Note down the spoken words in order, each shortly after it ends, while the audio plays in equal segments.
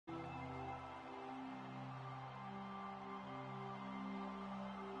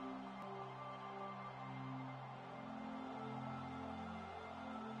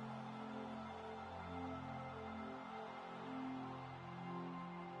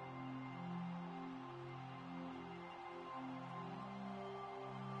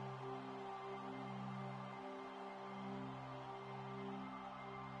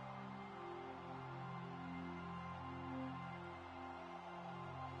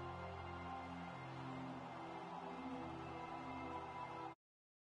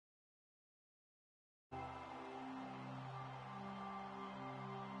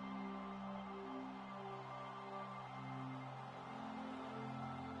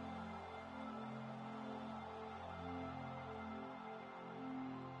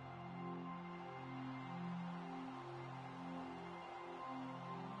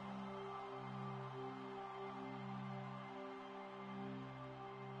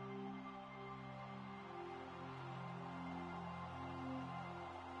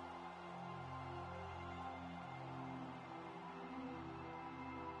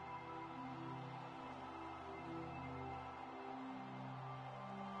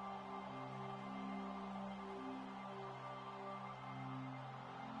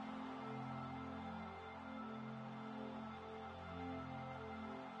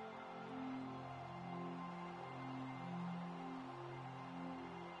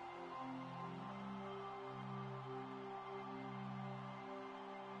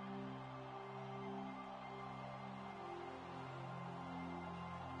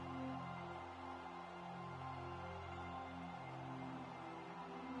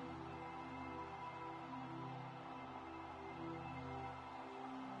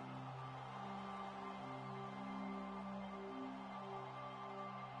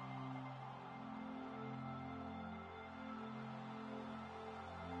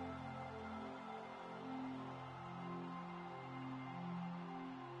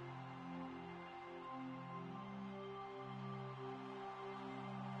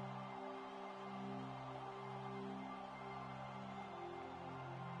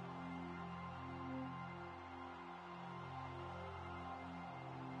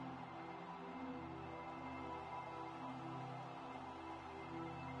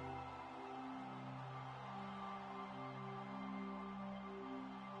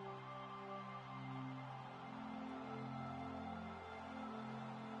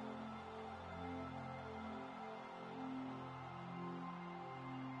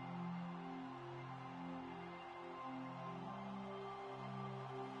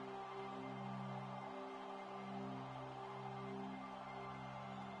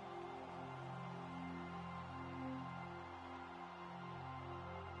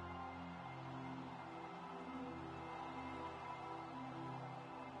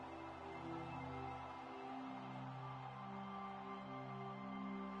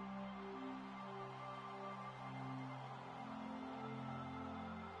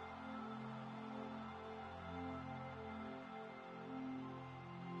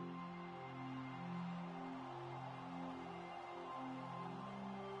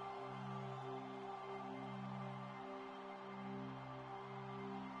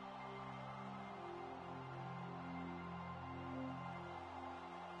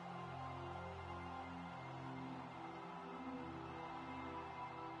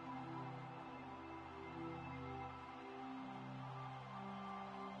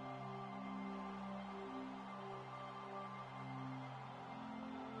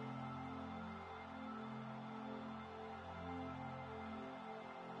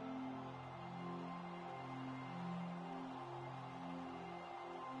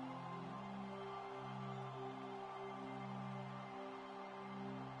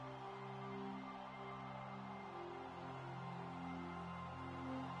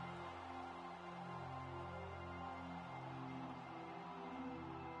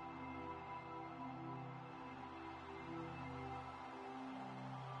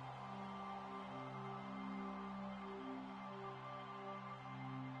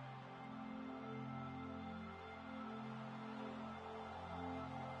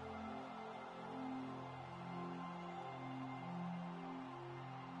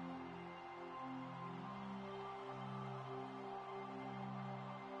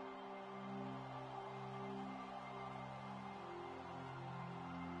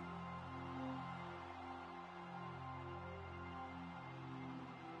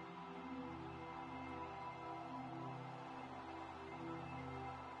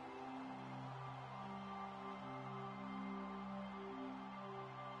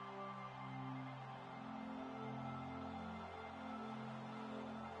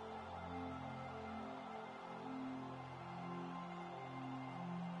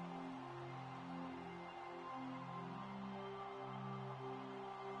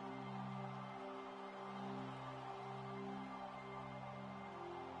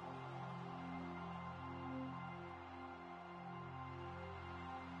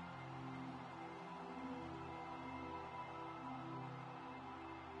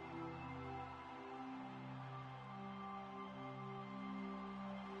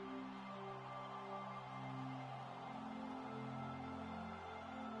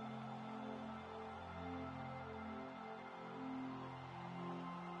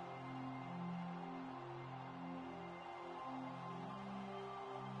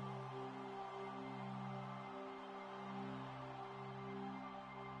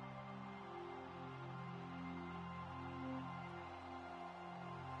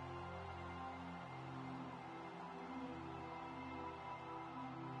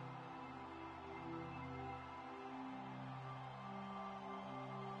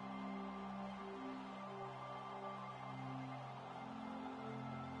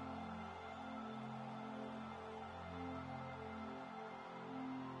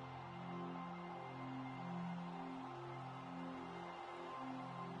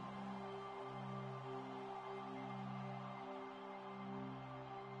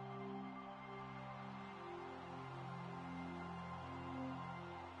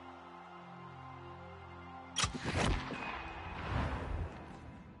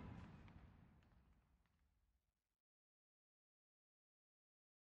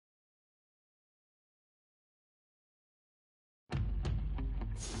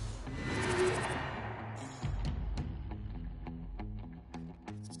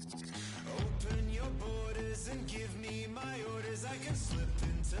And give me my orders. I can slip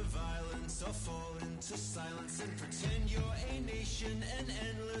into violence or fall into silence and pretend you're a nation, an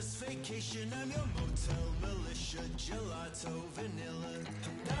endless vacation. I'm your motel militia, gelato, vanilla.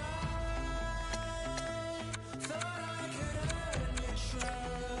 And I thought I could earn your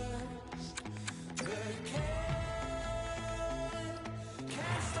trust, but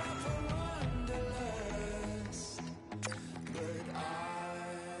can't stop a wanderlust.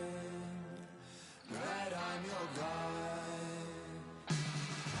 But I'm your guide.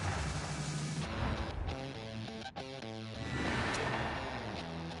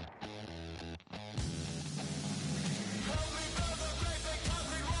 Hold me for the great big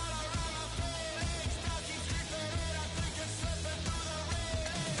concrete wall around my feelings. Now keep sleeping and I think it's slipping through the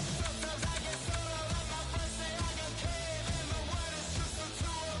railings.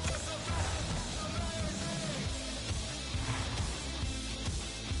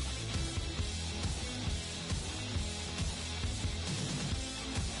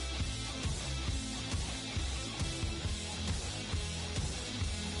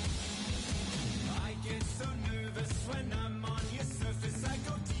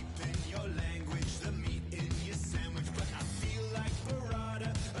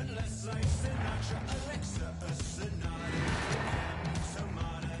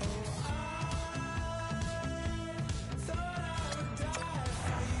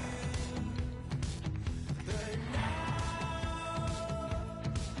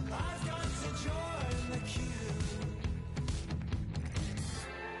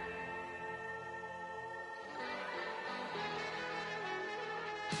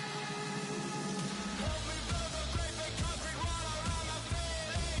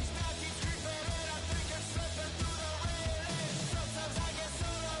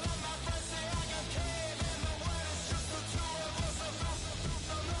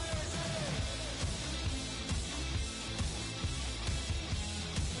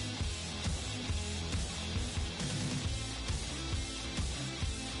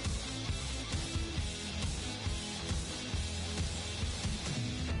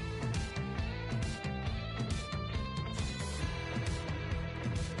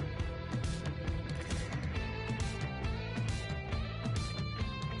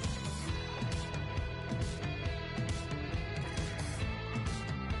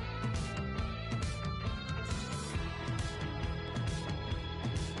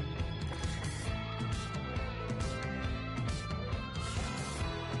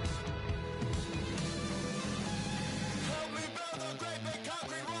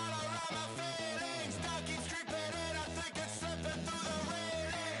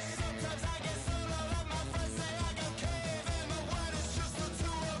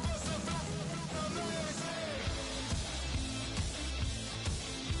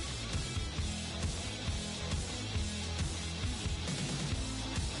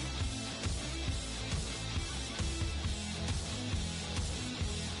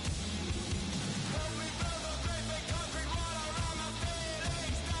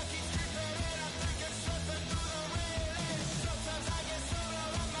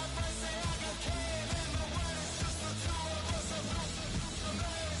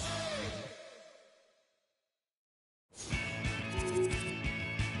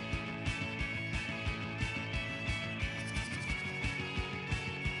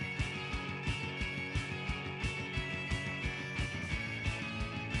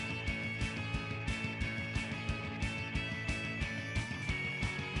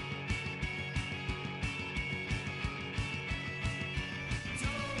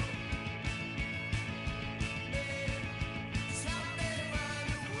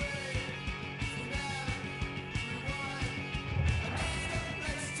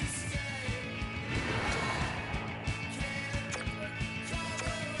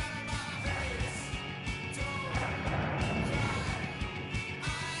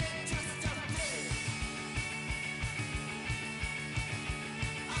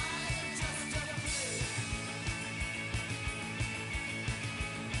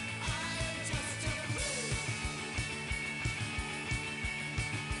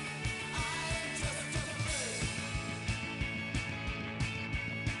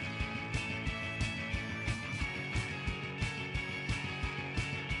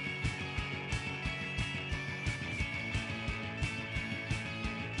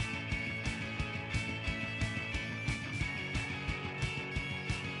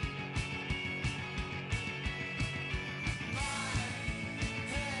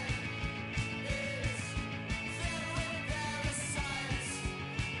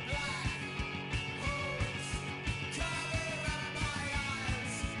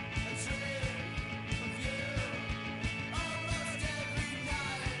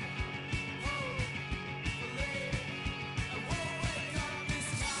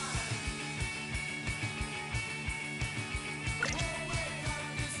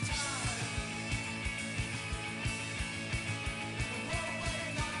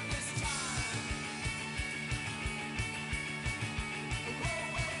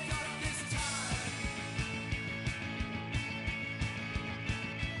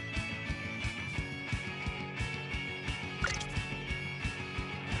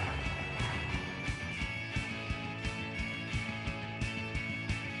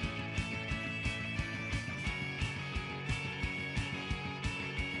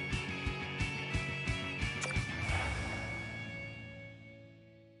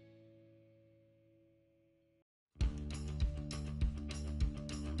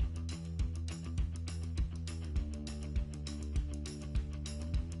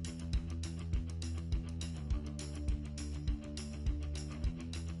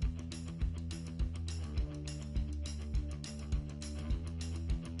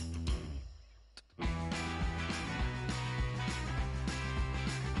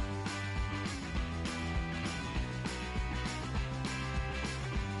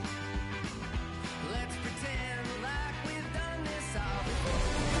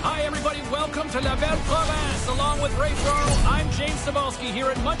 Hi, everybody. Welcome to La Belle Province. Along with Ray Farrell, I'm James Cybulski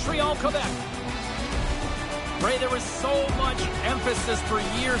here in Montreal, Quebec. Ray, there was so much emphasis for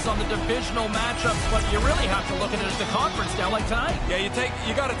years on the divisional matchups, but you really have to look at it as the conference now, like tonight. Yeah,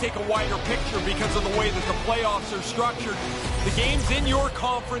 you got to take a wider picture because of the way that the playoffs are structured. The games in your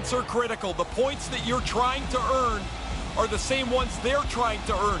conference are critical. The points that you're trying to earn are the same ones they're trying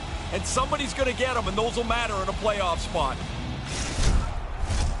to earn. And somebody's going to get them, and those will matter in a playoff spot.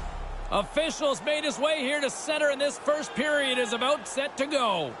 Officials made his way here to center, and this first period is about set to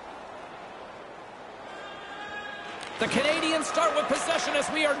go. The Canadiens start with possession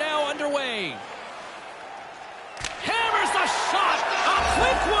as we are now underway. Hammers the shot! A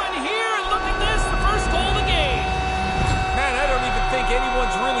quick one here! Look at this, the first goal of the game. Man, I don't even think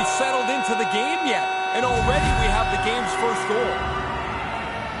anyone's really settled into the game yet. And already we have the game's first goal.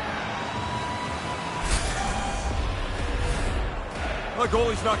 The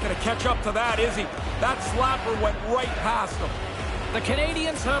goalie's not going to catch up to that, is he? That slapper went right past him. The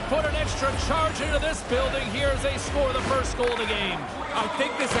Canadiens have put an extra charge into this building here as they score the first goal of the game. I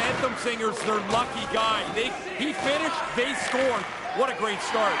think this anthem singer's their lucky guy. He finished, they scored. What a great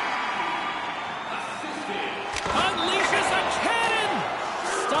start. Unleashes a cannon!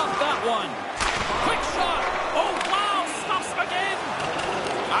 Stop that one. Quick shot. Oh, wow, stops him again.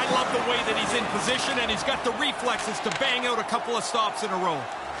 I love the way that he's in position, and he's got the reflexes to bang out a couple of stops in a row.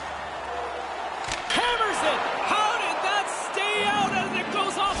 Hammers it. How did that stay out as it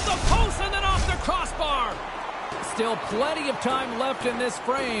goes off the post and then off the crossbar? Still plenty of time left in this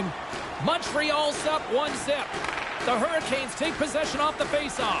frame. Montreal's up 1-0. The Hurricanes take possession off the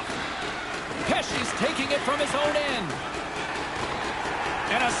faceoff. Pesci's taking it from his own end.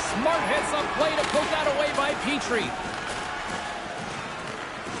 And a smart heads-up play to put that away by Petrie.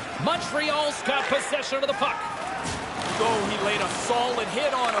 Montreal's got possession of the puck. Oh, he laid a solid hit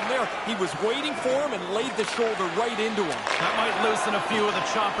on him there. He was waiting for him and laid the shoulder right into him. That might loosen a few of the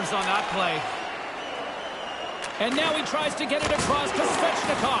choppers on that play. And now he tries to get it across to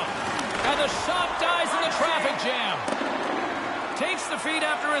Svechnikov. And the shot dies in the traffic jam. Takes the feed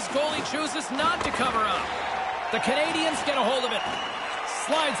after his goalie chooses not to cover up. The Canadiens get a hold of it.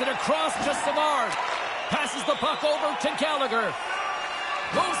 Slides it across to Savard. Passes the puck over to Gallagher.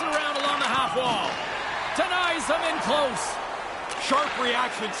 Moves it around along the half wall. Denies him in close. Sharp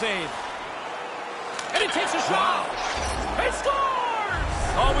reaction save. And he takes a shot. He scores!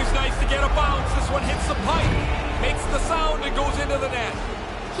 Always nice to get a bounce. This one hits the pipe. Makes the sound and goes into the net.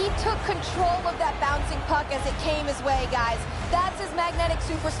 He took control of that bouncing puck as it came his way, guys. That's his magnetic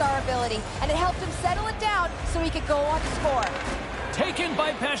superstar ability. And it helped him settle it down so he could go on to score. Taken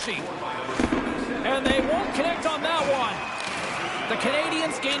by Pesci. And they won't connect on that one. The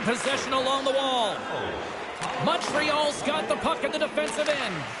Canadiens gain possession along the wall. Montreal's got the puck in the defensive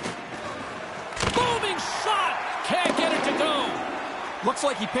end. Booming shot! Can't get it to go. Looks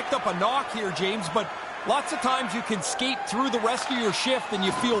like he picked up a knock here, James, but lots of times you can skate through the rest of your shift and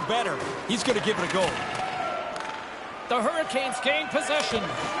you feel better. He's going to give it a go. The Hurricanes gain possession.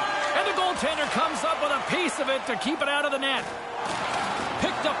 And the goaltender comes up with a piece of it to keep it out of the net.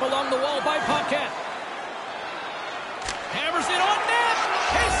 Picked up along the wall by Paquette. Hammers it on net.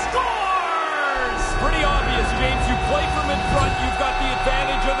 He scores! Pretty obvious, James. You play from in front. You've got the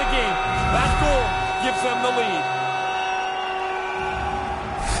advantage of the game. That goal gives them the lead.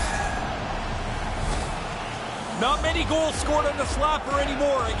 Not many goals scored on the slapper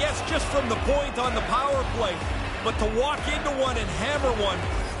anymore. I guess just from the point on the power play. But to walk into one and hammer one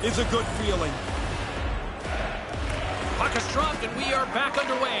is a good feeling. Puck is dropped and we are back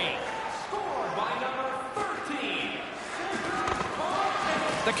underway.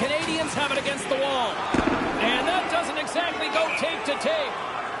 The Canadiens have it against the wall. And that doesn't exactly go tape to tape.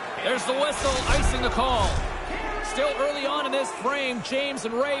 There's the whistle, icing the call. Still early on in this frame, James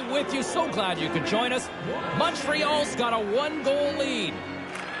and Ray with you. So glad you could join us. Montreal's got a one-goal lead.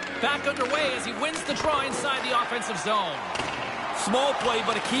 Back underway as he wins the draw inside the offensive zone. Small play,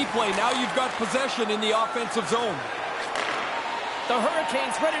 but a key play. Now you've got possession in the offensive zone. The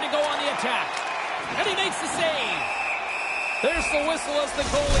Hurricanes ready to go on the attack. And he makes the save. There's the whistle as the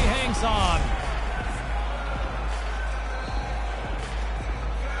goalie hangs on.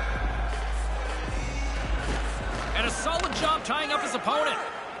 And a solid job tying up his opponent.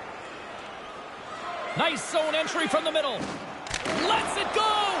 Nice zone entry from the middle. Lets it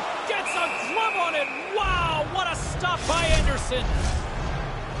go. Gets a glove on it. Wow, what a stop by Anderson.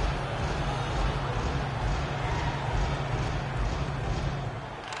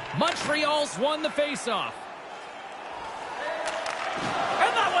 Montreal's won the faceoff.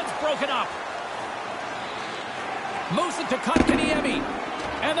 And that one's broken up. Moves it to Kotkaniemi.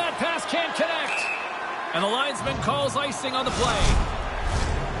 And And the linesman calls icing on the play.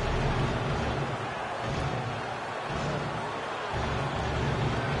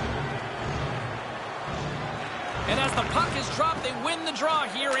 And as the puck is dropped, they win the draw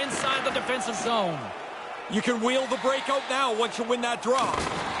here inside the defensive zone. You can wheel the breakout now once you win that draw.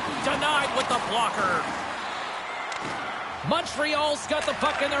 Denied with the blocker. Montreal's got the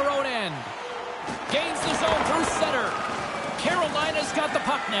puck in their own end. Gains the zone through center. Carolina's got the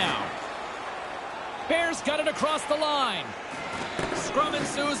puck now. Bears got it across the line. Scrum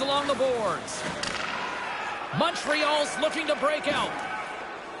ensues along the boards. Montreal's looking to break out.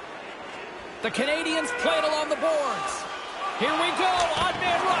 The Canadiens play it along the boards. Here we go. Odd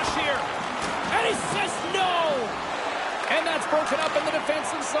man rush here. And he says no. And that's broken up in the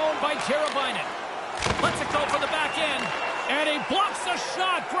defensive zone by Teravainen. Lets it go from the back end. And he blocks the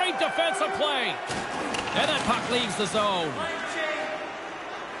shot. Great defensive play. And that puck leaves the zone.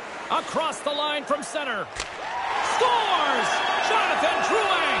 Across the line from center. Scores! Jonathan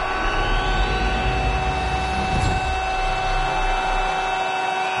Drouin!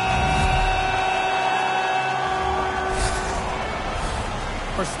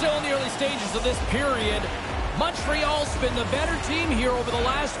 We're still in the early stages of this period. Montreal's been the better team here over the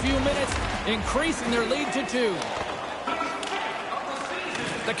last few minutes, increasing their lead to 2.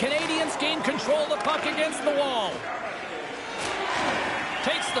 The Canadiens gain control of the puck against the wall.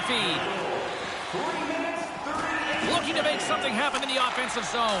 Takes the feed. Looking to make something happen in the offensive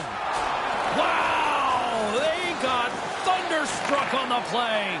zone. Wow! They got thunderstruck on the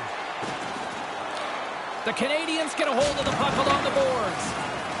play. The Canadiens get a hold of the puck along the boards.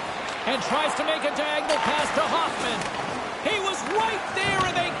 And tries to make a diagonal pass to Hoffman. He was right there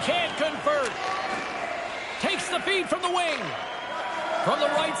and they can't convert. Takes the feed from the wing. From the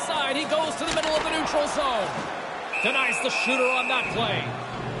right side, he goes to the middle of the neutral zone. Denies the shooter on that play.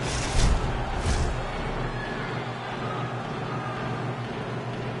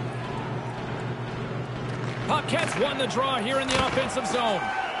 Bobcats won the draw here in the offensive zone.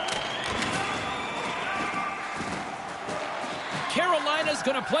 Carolina's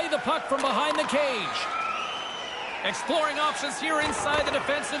going to play the puck from behind the cage. Exploring options here inside the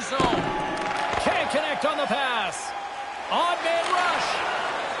defensive zone. Can't connect on the pass. Odd man rush.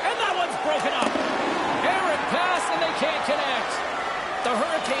 And that one's broken up. Errant pass and they can't connect. The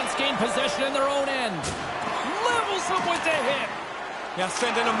Hurricanes gain possession in their own end. Levels them with the hit. Yeah,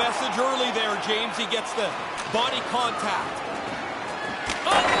 sending a message early there, James. He gets the body contact.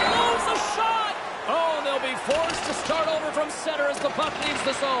 Unloads a shot. Oh, they'll be forced to start over from center as the puck leaves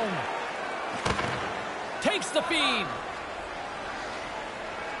the zone. Takes the feed.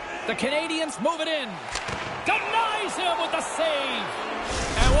 The Canadiens move it in. Denies him with the save.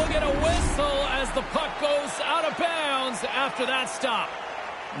 And we'll get a whistle as the puck goes out of bounds after that stop.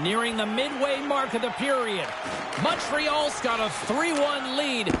 Nearing the midway mark of the period. Montreal's got a 3-1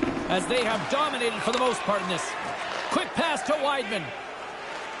 lead as they have dominated for the most part in this. Quick pass to Weidman.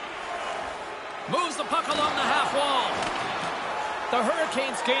 Moves the puck along the half wall. The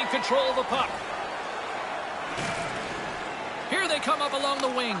Hurricanes gain control of the puck. Here they come up along the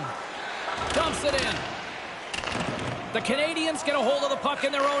wing. Dumps it in. The Canadiens get a hold of the puck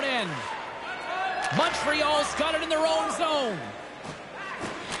in their own end. Montreal's got it in their own zone.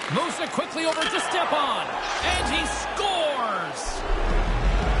 Moves it quickly over to Stepan. And he scores!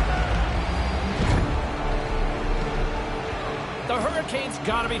 The Hurricanes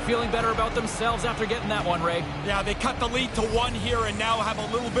got to be feeling better about themselves after getting that one, Ray. Yeah, they cut the lead to 1 here and now have a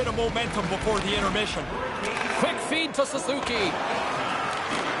little bit of momentum before the intermission. Quick feed to Suzuki.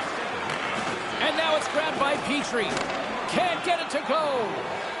 And now it's grabbed by Petrie. Can't get it to go.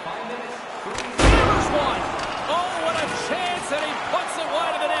 Hammers one. Oh, what a chance, and he puts it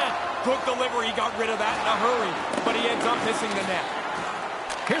wide of the net. Good delivery. He got rid of that in a hurry, but he ends up missing the net.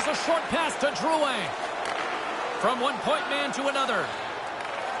 Here's a short pass to Drouin. From one point man to another.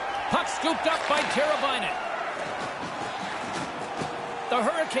 Puck scooped up by Teravainen. The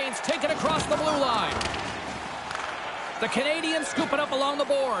Hurricanes take it across the blue line. The Canadiens scoop it up along the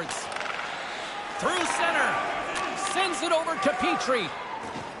boards. Through center. Sends it over to Petrie.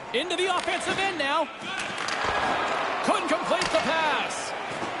 Into the offensive end now. Couldn't complete the pass.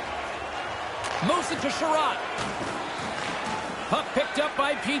 Moves it to Sherratt. Puck picked up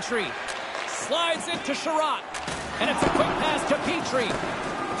by Petrie. Slides it to Sherratt. And it's a quick pass to Petrie.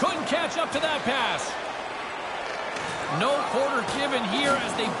 Couldn't catch up to that pass. No quarter given here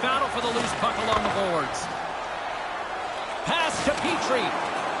as they battle for the loose puck along the boards. Pass to Petrie.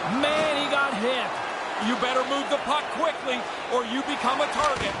 Man, he got hit. You better move the puck quickly or you become a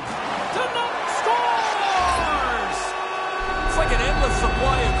target. Scores! It's like an endless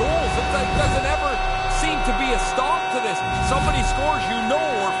supply of goals. It doesn't ever seem to be a stop to this. Somebody scores, you know,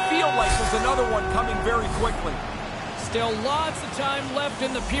 or feel like there's another one coming very quickly. Still lots of time left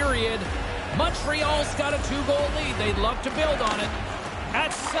in the period. Montreal's got a 2-goal lead. They'd love to build on it. At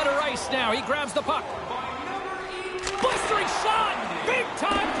center ice now. He grabs the puck. Blistering shot! Big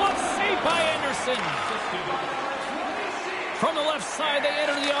time glove save by Anderson. From the left side, they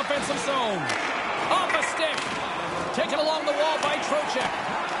enter the offensive zone. Off a stick. Taken along the wall by Trocheck.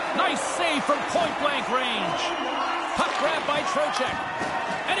 Nice save from point-blank range. Puck grab by Trocheck.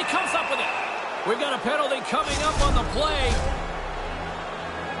 And he comes up with it. We've got a penalty coming up on the play.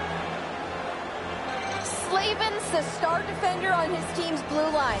 Slavin's the star defender on his team's blue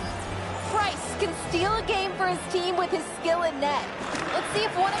line. Price can steal a game for his team with his skill in net. Let's see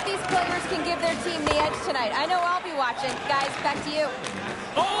if one of these players can give their team the edge tonight. I know I'll be watching. Guys, back to you.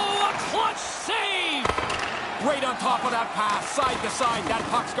 Oh, a clutch save! Right on top of that pass, side to side. That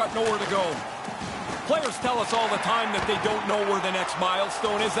puck's got nowhere to go. Players tell us all the time that they don't know where the next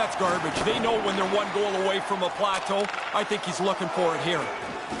milestone is. That's garbage. They know when they're one goal away from a plateau. I think he's looking for it here.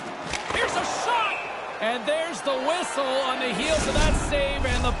 Here's a shot! And there's the whistle on the heels of that save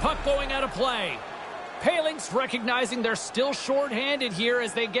and the puck going out of play. Paling's recognizing they're still short-handed here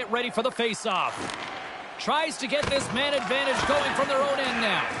as they get ready for the face-off. Tries to get this man advantage going from their own end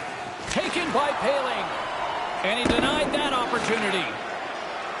now. Taken by Paling. And he denied that opportunity.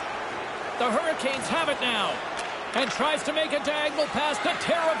 The Hurricanes have it now. And tries to make a diagonal pass to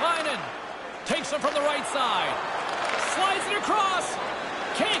Teravainen. Takes it from the right side. Slides it across.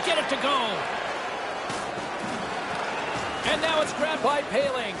 Can't get it to go. And now it's grabbed by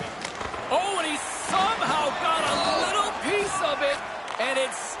Paling. Oh, and he somehow got a little piece of it. And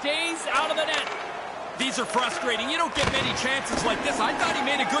it stays out of the net. These are frustrating. You don't get many chances like this. I thought he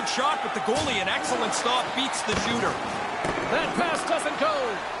made a good shot, but the goalie, an excellent stop, beats the shooter. That pass doesn't go.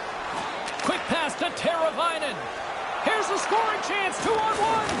 Quick pass to Teravainen. Here's a scoring chance,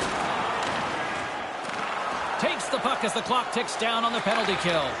 2-on-1. Takes the puck as the clock ticks down on the penalty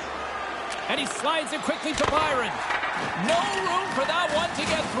kill. And he slides it quickly to Byron. No room for that one to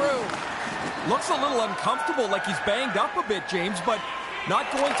get through. Looks a little uncomfortable, like he's banged up a bit, James, but not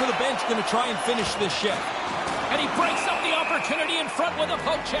going to the bench, going to try and finish this shift. And he breaks up the opportunity in front with a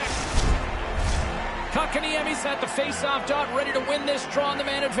poke check. Kotkaniemi's at the face-off dot, ready to win this draw on the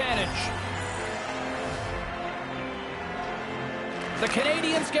man advantage. The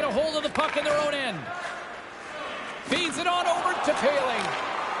Canadiens get a hold of the puck in their own end. Feeds it on over to Paling.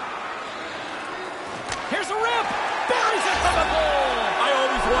 Here's a rip. Buries it from the goal. I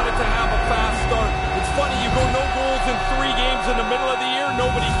always wanted to have a fast start. It's funny, you go no goals in 3 games in the middle of the year,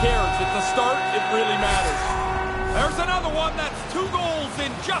 nobody cares. At the start, it really matters. There's another one that's 2 goals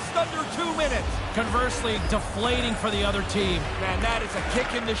in just under 2 minutes. Conversely, deflating for the other team. Man, that is a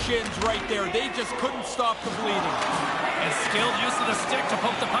kick in the shins right there. They just couldn't stop the bleeding. And skilled use of the stick to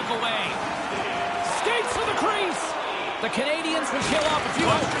poke the puck away. Skates to the crease. The Canadiens will kill off a few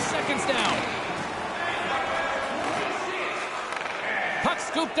extra seconds now. Puck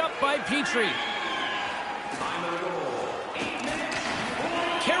scooped up by Petrie.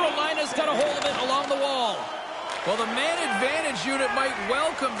 Carolina's got a hold of it along the wall. Well, the man advantage unit might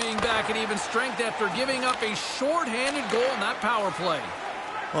welcome being back at even strength after giving up a short-handed goal in that power play.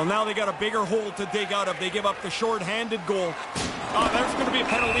 Well, now they got a bigger hole to dig out of. They give up the short-handed goal. Oh, there's going to be a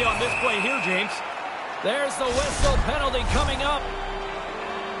penalty on this play here, James. There's the whistle, penalty coming up.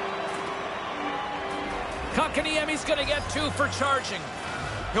 Kotkaniemi's going to get 2 for charging.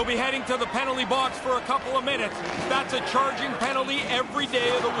 He'll be heading to the penalty box for a couple of minutes. That's a charging penalty every day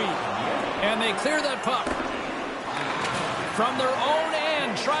of the week. And they clear that puck. From their own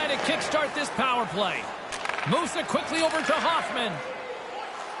end, trying to kickstart this power play. Moves it quickly over to Hoffman.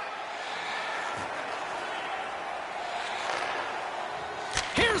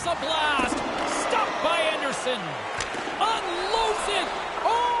 Here's a blast. Stopped by Anderson. Unloads it.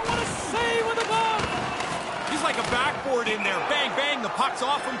 Oh, what a save with the puck. He's like a backboard in there. Bang, bang. The puck's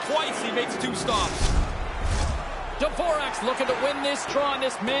off him twice. He makes 2 stops. Dvorak's looking to win this draw on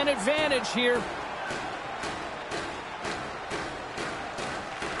this man advantage here.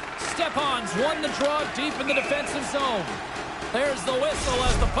 Stepan's won the draw deep in the defensive zone. There's the whistle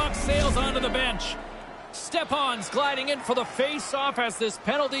as the puck sails onto the bench. Stepan's gliding in for the face-off as this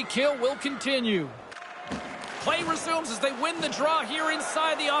penalty kill will continue. Play resumes as they win the draw here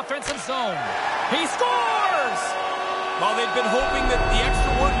inside the offensive zone. He scores! Well, they've been hoping that the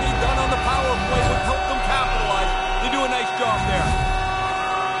extra work they've done on the power play would help them capitalize. They do a nice job there.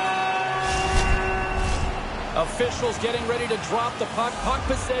 Officials getting ready to drop the puck. Puck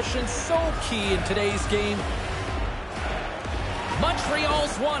possession so key in today's game.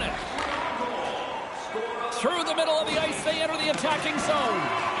 Montreal's won it. Through the middle of the ice, they enter the attacking zone.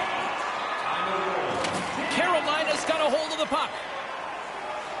 Carolina's got a hold of the puck.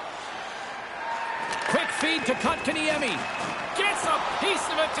 Quick feed to Kotkaniemi. Gets a piece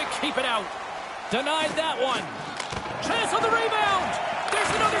of it to keep it out. Denied that one. Chance on the rebound.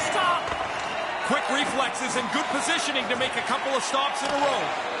 There's another stop. Quick reflexes and good positioning to make a couple of stops in a row.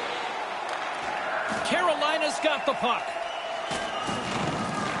 Carolina's got the puck.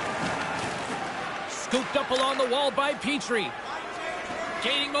 Scooped up along the wall by Petrie.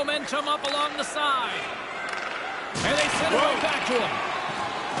 Gaining momentum up along the side. And they send it right back to him.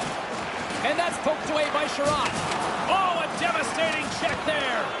 And that's poked away by Sherratt. Oh, a devastating check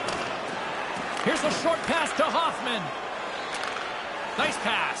there. Here's a short pass to Hoffman. Nice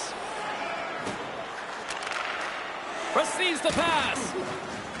pass. Receives the pass.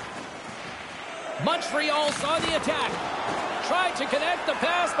 Montreal's on the attack. Tried to connect the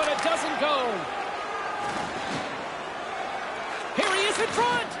pass, but it doesn't go. Here he is in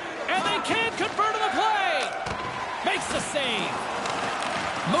front, and they can't convert on the play. Makes the save.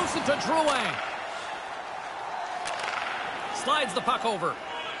 Moves it to Drouin. Slides the puck over.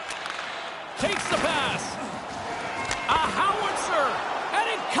 Takes the pass. A howitzer, and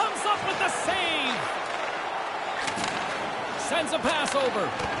it comes up with the save. Sends a pass over.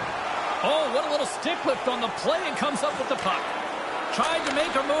 Oh, what a little stick lift on the play, and comes up with the puck. Tried to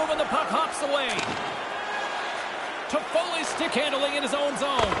make a move, and the puck hops away. Toffoli's stick handling in his own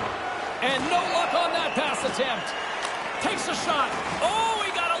zone. And no luck on that pass attempt. Takes a shot. Oh,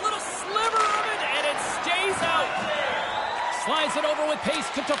 he got a little sliver of it, and it stays out. Slides it over with pace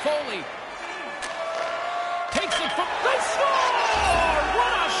to Toffoli. Takes it from... They score!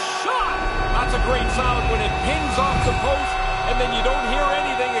 What a shot! That's a great sound when it pings off the post, and then you don't hear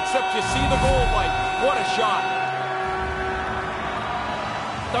anything except you see the goal light. What a shot.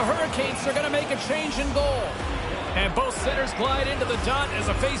 The Hurricanes are going to make a change in goal. And both centers glide into the dot as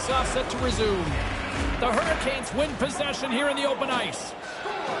a face-off set to resume. The Hurricanes win possession here in the open ice.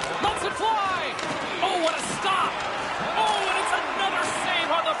 Lets it fly! Oh, what a stop! Oh, and it's another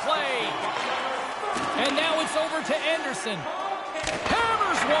save on the play! And now it's over to Anderson.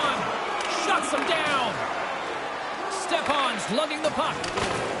 Hammers one! Shuts him down! Stepan's lugging the puck.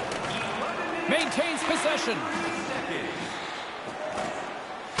 Maintains possession.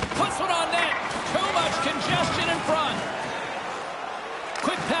 Puts one on net. Too much congestion in front.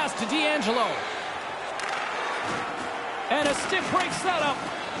 Quick pass to D'Angelo. And a stick breaks that up.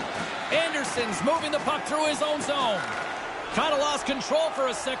 Anderson's moving the puck through his own zone. Kind of lost control for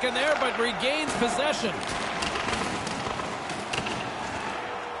a second there, but regains possession.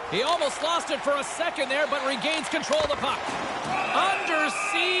 He almost lost it for a second there, but regains control of the puck. Under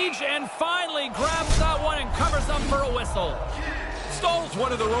siege, and finally grabs that one and covers up for a whistle. Stahl's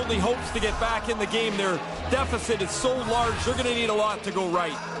one of their only hopes to get back in the game. Their deficit is so large, they're going to need a lot to go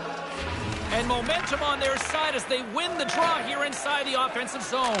right. And momentum on their side as they win the draw here inside the offensive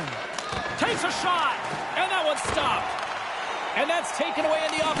zone. Takes a shot, and that one's stopped. And that's taken away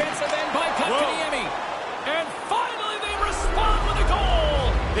in the offensive end by Kotkaniemi. And finally they respond with a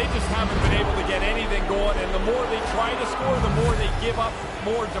goal. They just haven't been able to get anything going, and the more they try to score, the more they give up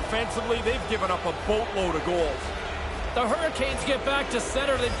more defensively. They've given up a boatload of goals. The Hurricanes get back to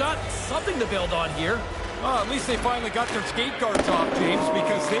center. They've got something to build on here. Well, at least they finally got their skate guards off, James,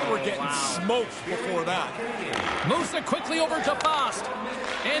 because they were getting smoked before that. Moves it quickly over to Fast.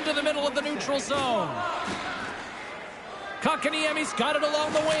 Into the middle of the neutral zone. Kotkaniemi's got it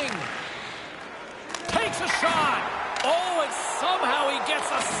along the wing. Takes a shot. Oh, and somehow he gets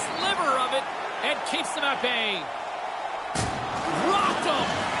a sliver of it and keeps them at bay. Rocked him.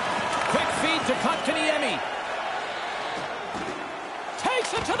 Quick feed to Kotkaniemi.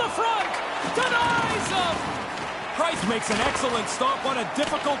 Takes it to the front. Denies him. Price makes an excellent stop on a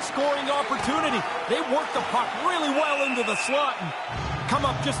difficult scoring opportunity. They work the puck really well into the slot and come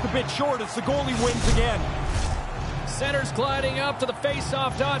up just a bit short as the goalie wins again. Center's gliding up to the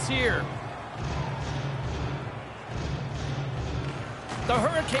face-off dots here. The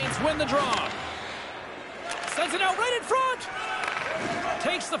Hurricanes win the draw. Sends it out right in front.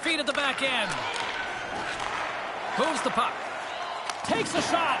 Takes the feed at the back end. Moves the puck. Takes a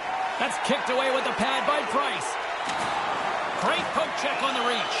shot. That's kicked away with the pad by Price. Great poke check on the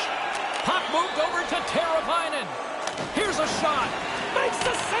reach. Puck moved over to Teravainen. Here's a shot. Makes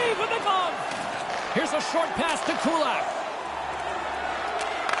the save with the glove. Here's a short pass to Kulak.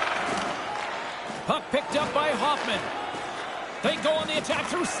 Puck picked up by Hoffman. They go on the attack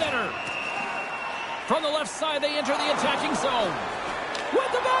through center. From the left side, they enter the attacking zone.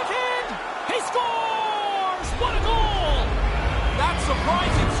 With the backhand, he scores! What a goal! That's It's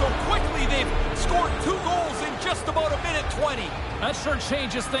surprising so quickly they've scored 2 goals in just about a minute 20. That sure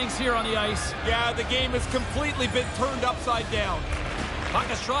changes things here on the ice. Yeah, the game has completely been turned upside down. Puck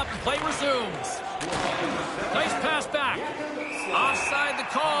is dropped and play resumes. Nice pass back. Offside the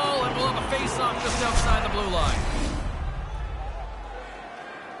call, and we'll have a face-off just outside the blue line.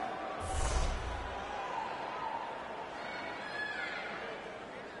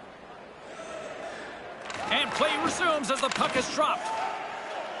 And play resumes as the puck is dropped.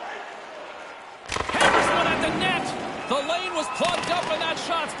 Hammers one at the net. The lane was plugged up and that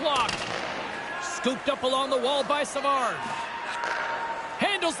shot's blocked. Scooped up along the wall by Savard.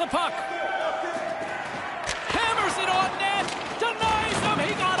 Handles the puck. Hammers it on net. Denies him.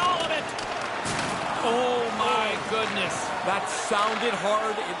 He got all of it. Oh, my goodness. That sounded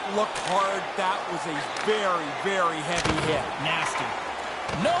hard. It looked hard. That was a very, very heavy hit. Nasty.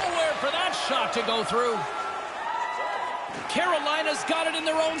 Nowhere for that shot to go through. Carolina's got it in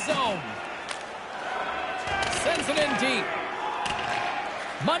their own zone. Sends it in deep.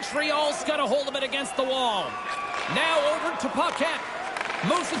 Montreal's got a hold of it against the wall. Now over to Paquette.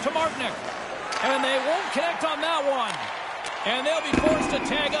 Moves it to Martinick. And they won't connect on that one. And they'll be forced to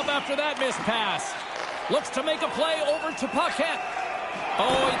tag up after that missed pass. Looks to make a play over to Paquette.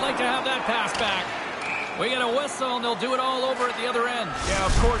 Oh, he'd like to have that pass back. We get a whistle, and they'll do it all over at the other end. Yeah,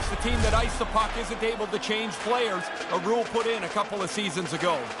 of course, the team that iced the puck isn't able to change players. A rule put in a couple of seasons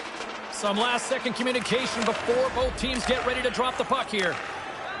ago. Some last-second communication before both teams get ready to drop the puck here.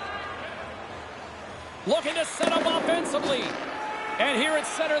 Looking to set up offensively. And here at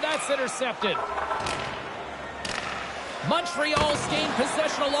center, that's intercepted. Montreal's gained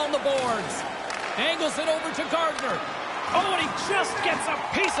possession along the boards. Angles it over to Gardner. Oh, and he just gets a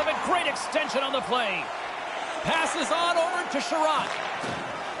piece of it. Great extension on the play. Passes on over to Sherratt.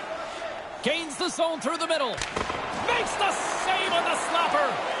 Gains the zone through the middle. Makes the save on the slapper.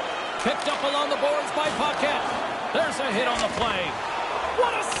 Picked up along the boards by Paquette. There's a hit on the play.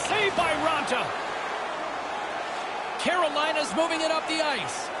 What a save by Ranta. Carolina's moving it up the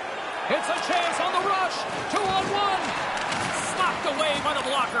ice. It's a chance on the rush. 2-on-1. Slapped away by the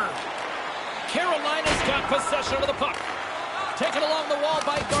blocker. Carolina's got possession of the puck. Taken along the wall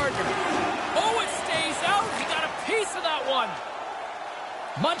by Gardner. Oh, it stays out. He got a piece of that one.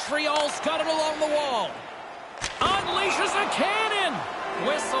 Montreal's got it along the wall. Unleashes a cannon.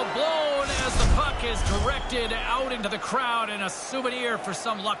 Whistle blown as the puck is directed out into the crowd, and a souvenir for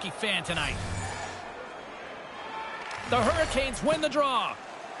some lucky fan tonight. The Hurricanes win the draw.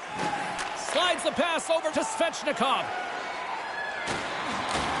 Slides the pass over to Svechnikov.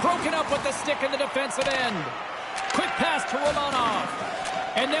 Broken up with the stick in the defensive end. Quick pass to Romanov.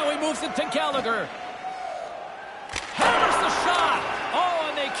 And now he moves it to Gallagher. Hammers the shot. Oh,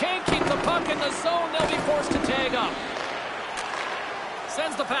 and they can't keep the puck in the zone. They'll be forced to tag up.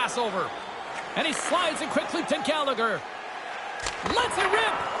 Sends the pass over. And he slides it quickly to Gallagher. Lets it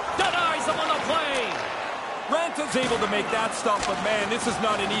rip. Denies him on the play. Ranta's able to make that stop, but man, this is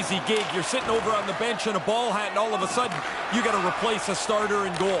not an easy gig. You're sitting over on the bench in a ball hat, and all of a sudden, you got to replace a starter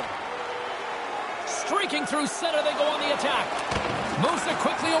in goal. Streaking through center, they go on the attack. Moves it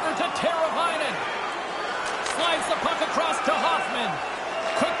quickly over to Teravainen. Slides the puck across to Hoffman.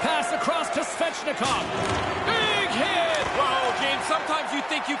 Quick pass across to Svechnikov. Big hit! Wow, James, sometimes you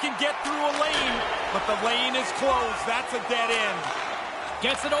think you can get through a lane, but the lane is closed. That's a dead end.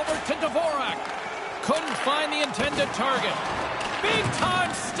 Gets it over to Dvorak. Couldn't find the intended target. Big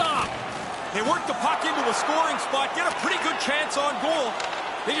time stop. They work the puck into a scoring spot, get a pretty good chance on goal.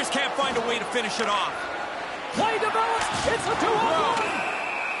 They just can't find a way to finish it off. Play develops. It's a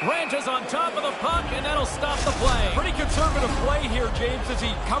 2-on-1. Ranta's on top of the puck, and that'll stop the play. Pretty conservative play here, James, as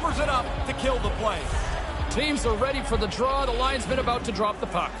he covers it up to kill the play. Teams are ready for the draw. The linesman about to drop the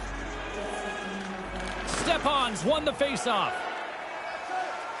puck. Stepan's won the faceoff.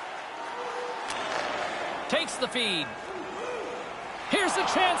 Takes the feed. Here's a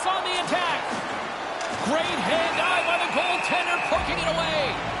chance on the attack. Great hand eye by the goaltender, poking it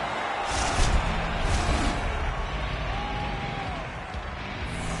away.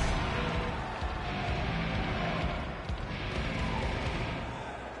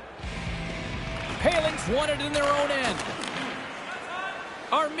 Paling's won it in their own end.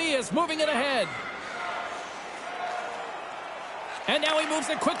 Armia's moving it ahead. And now he moves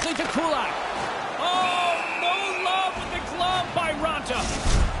it quickly to Kulak. Oh, no love with the glove by Ranta.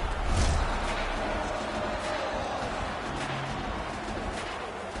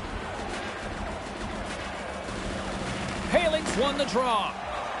 Paling's won the draw.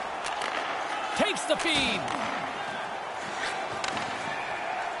 Takes the feed.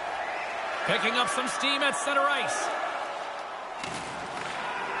 Picking up some steam at center ice.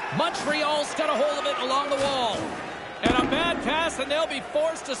 Montreal's got a hold of it along the wall. And a bad pass, and they'll be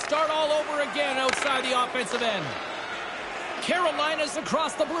forced to start all over again outside the offensive end. Carolina's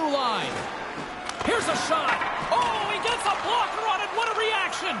across the blue line. Here's a shot. Oh, he gets a blocker on it. What a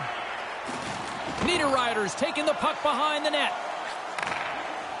reaction. Niederreiter's taking the puck behind the net.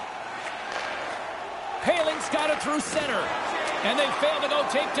 Paling's got it through center. And they fail to go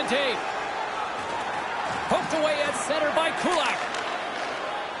tape to tape. Poked away at center by Kulak.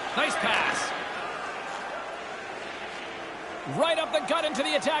 Nice pass. Right up the gut into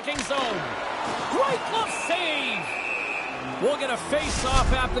the attacking zone. Great glove save. We'll get a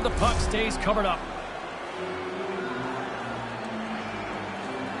face-off after the puck stays covered up.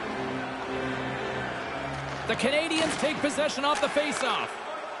 The Canadiens take possession off the face-off.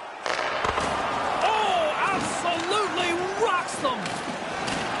 Oh, absolutely rocks them.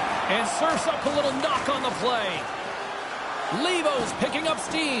 And serves up a little knock on the play. Levo's picking up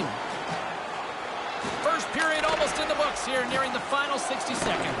steam. First period almost in the books here, nearing the final 60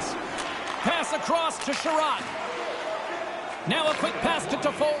 seconds. Pass across to Sherratt. Now a quick pass to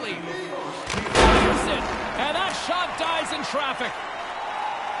Toffoli. Here's it, and that shot dies in traffic.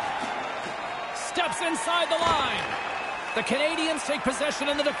 Steps inside the line. The Canadiens take possession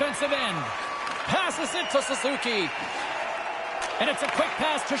in the defensive end. Passes it to Suzuki. And it's a quick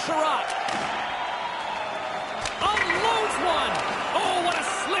pass to Sherratt. Unloads one. Oh, what a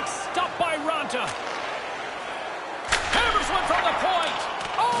slick stop by Ranta. Hammers one from the point.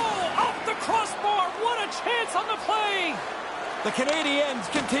 Oh, off the crossbar. What a chance on the play. The Canadiens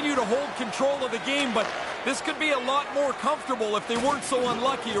continue to hold control of the game, but this could be a lot more comfortable if they weren't so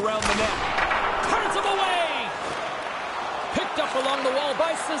unlucky around the net. Turns him away. Picked up along the wall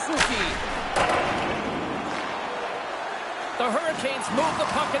by Suzuki. The Hurricanes move the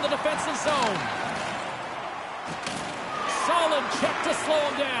puck in the defensive zone. Solid check to slow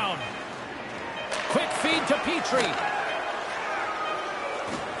him down. Quick feed to Petrie.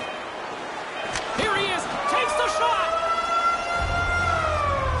 Here he is. Takes the shot.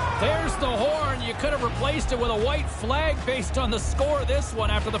 There's the horn. You could have replaced it with a white flag based on the score of this one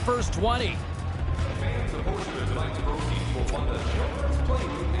after the first 20.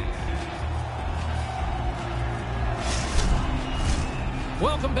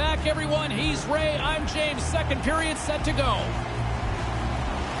 Welcome back, everyone. He's Ray. I'm James. Second period set to go.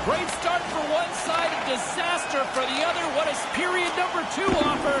 Great start for one side, a disaster for the other. What does period number 2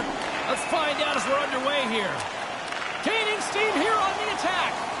 offer? Let's find out as we're underway here. Gaining steam here on the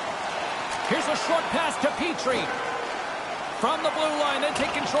attack. Here's a short pass to Petrie. From the blue line, they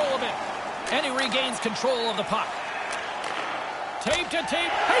take control of it. And he regains control of the puck. Tape to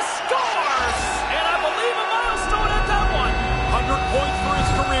tape. He scores! And I believe a milestone at that one. 100 points for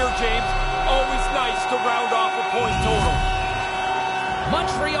his career, James. Always nice to round off a point total.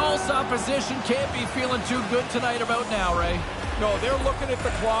 Montreal's opposition can't be feeling too good tonight about now, Ray. No, they're looking at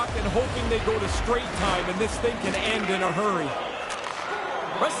the clock and hoping they go to straight time, and this thing can end in a hurry.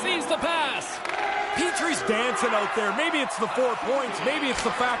 Receives the pass. Petrie's dancing out there. Maybe it's the 4 points. Maybe it's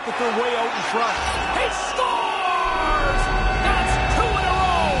the fact that they're way out in front. He scores! That's 2 in a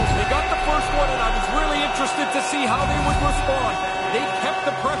row! They got the first one, and I was really interested to see how they would respond. They kept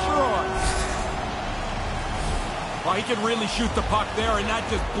the pressure on. Well, he can really shoot the puck there, and that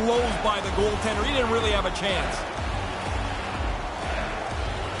just blows by the goaltender. He didn't really have a chance.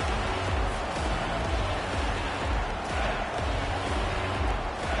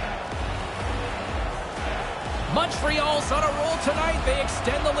 Montreal's on a roll tonight. They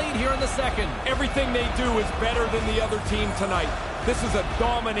extend the lead here in the second. Everything they do is better than the other team tonight. This is a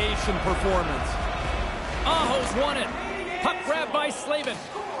domination performance. Aho's won it. Puck grab by Slavin.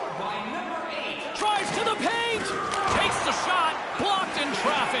 Drives to the paint. Takes the shot. Blocked in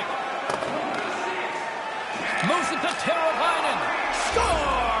traffic. Moves it to Teravainen.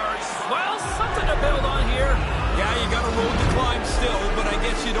 Scores! Well, something to build on here. Yeah, you got a road to climb still, but I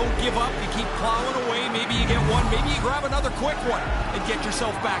guess you don't give up. You keep plowing away. Maybe you get one. Maybe you grab another quick one and get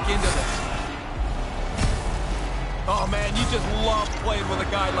yourself back into this. Oh, man, you just love playing with a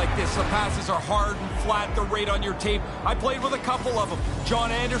guy like this. The passes are hard and flat. They're right on your tape. I played with a couple of them.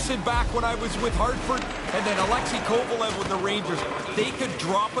 John Anderson back when I was with Hartford, and then Alexei Kovalev with the Rangers. They could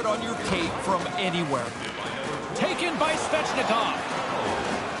drop it on your tape from anywhere. Taken by Svechnikov.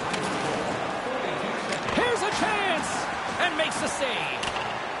 Here's a chance, and makes the save.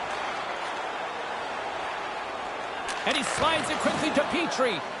 And he slides it quickly to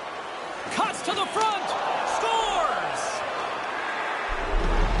Petrie. Cuts to the front. Scores!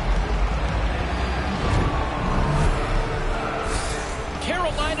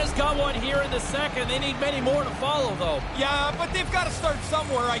 Carolina's got one here in the second. They need many more to follow, though. Yeah, but they've got to start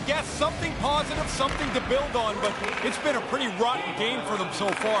somewhere. I guess something positive, something to build on, but it's been a pretty rotten game for them so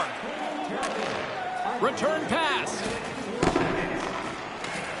far. Return pass.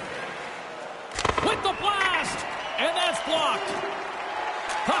 With the blast. And that's blocked.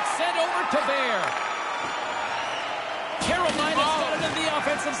 Puck sent over to Bear. Carolina's got it in the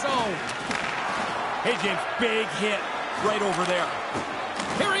offensive zone. Hey, James, big hit right over there.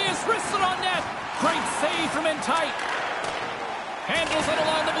 Here he is, wristed on net. Great save from in tight. Handles it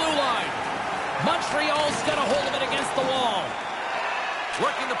along the blue line. Montreal's got a hold of it against the wall.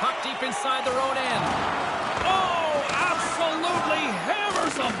 Working the puck deep inside their own end. Oh, absolutely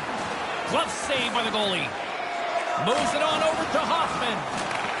hammers them. Glove save by the goalie. Moves it on over to Hoffman.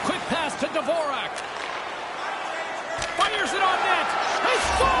 Quick pass to Dvorak. Fires it on net. He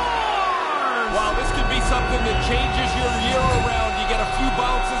scores! Wow, this could be something that changes your year around. You get a few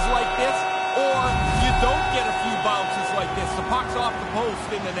bounces like this, or you don't get a few bounces like this. The puck's off the post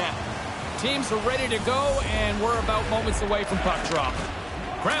in the net. Teams are ready to go, and we're about moments away from puck drop.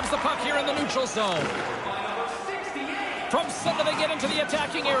 Grabs the puck here in the neutral zone. From center, they get into the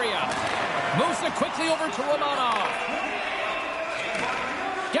attacking area. Moves it quickly over to Romanov.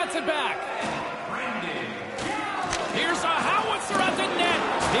 Gets it back. Here's a howitzer at the net.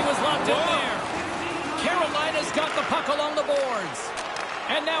 He was locked in there. Carolina's got the puck along the boards.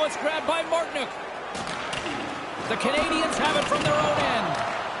 And now it's grabbed by Martinook. The Canadiens have it from their own end.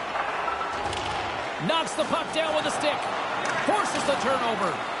 Knocks the puck down with a stick. Forces the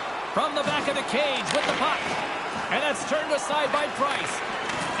turnover. From the back of the cage with the puck. And that's turned aside by Price.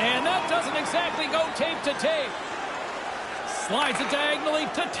 And that doesn't exactly go tape to tape. Slides it diagonally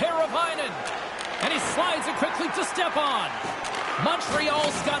to Teravainen. And he slides it quickly to Stepan.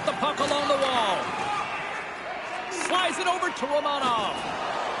 Montreal's got the puck along the wall. Slides it over to Romanov.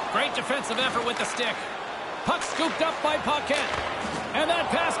 Great defensive effort with the stick. Puck scooped up by Paquette. And that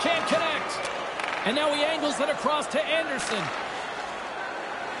pass can't connect. And now he angles it across to Anderson.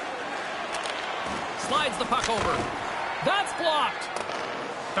 Slides the puck over. That's blocked.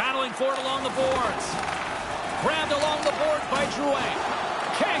 Battling for it along the boards. Grabbed along the boards by Drouin.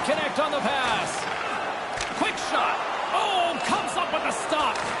 Can't connect on the pass. Quick shot. Oh, comes up with a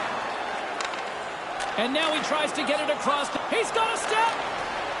stop. And now he tries to get it across. He's got a step.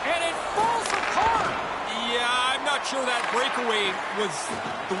 And it falls apart. Yeah, I'm not sure that breakaway was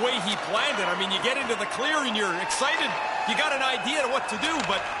the way he planned it. I mean, you get into the clear and you're excited. You got an idea of what to do,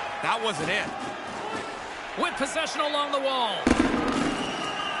 but that wasn't it. With possession along the wall.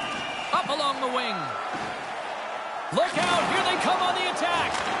 Up along the wing. Look out, here they come on the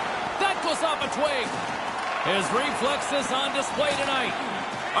attack. That goes off a twig. His reflexes on display tonight.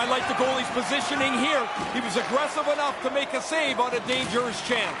 I like the goalie's positioning here. He was aggressive enough to make a save on a dangerous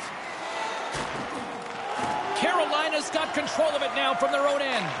chance. Carolina's got control of it now from their own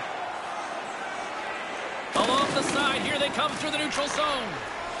end. Along the side, here they come through the neutral zone.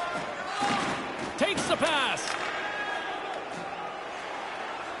 Takes the pass.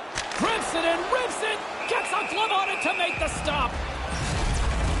 Grips it and rips it. Gets a glove on it to make the stop.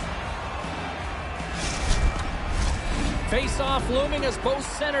 Face-off looming as both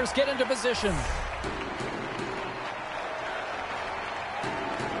centers get into position.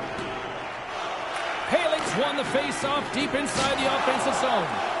 Paling's won the face-off deep inside the offensive zone.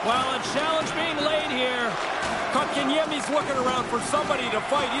 While a challenge being laid here. Kotkaniemi's looking around for somebody to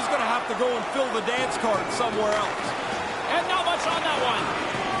fight. He's going to have to go and fill the dance card somewhere else. And not much on that one.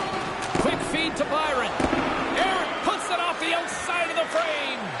 Quick feed to Byron. Aaron puts it off the outside of the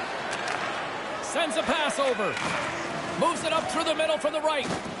frame. Sends a pass over. Moves it up through the middle from the right.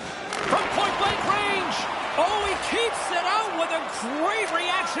 From point-blank range. Oh, he keeps it out with a great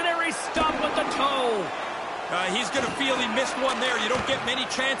reactionary stop with the toe. He's going to feel he missed one there. You don't get many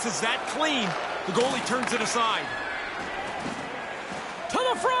chances that clean. The goalie turns it aside. To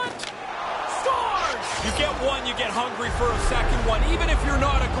the front. Scores! You get one, you get hungry for a second one. Even if you're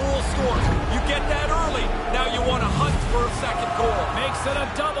not a goal scorer, you get that early. Now you want to hunt for a second goal. Makes it a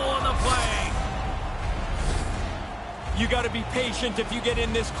double on the play. You got to be patient if you get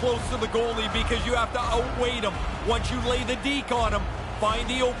in this close to the goalie because you have to outweight him. Once you lay the deke on him, find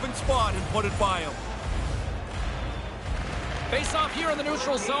the open spot and put it by him. Face off here in the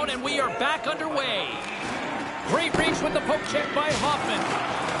neutral zone, and we are back underway. Great reach with the poke check by Hoffman.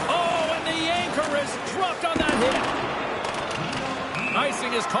 Oh, and the anchor is dropped on that hit.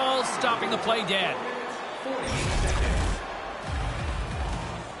 Icing is called, stopping the play dead.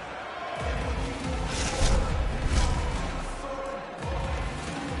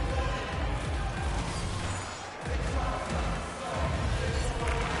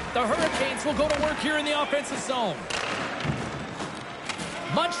 Canadiens will go to work here in the offensive zone.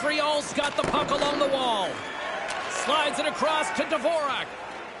 Montreal's got the puck along the wall. Slides it across to Dvorak.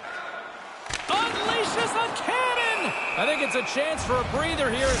 Unleashes a cannon! I think it's a chance for a breather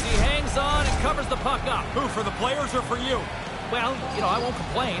here as he hangs on and covers the puck up. Who, for the players or for you? Well, you know, I won't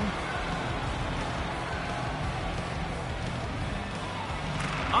complain.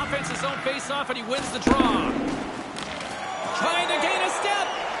 Offensive zone face-off, and he wins the draw. Trying to gain a step.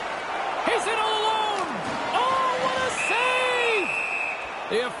 He's in all alone. Oh, what a save!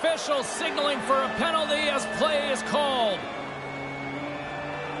 The official signaling for a penalty as play is called.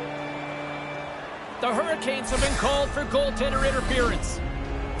 The Hurricanes have been called for goaltender interference.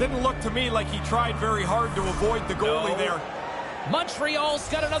 Didn't look to me like he tried very hard to avoid the goalie there. Montreal's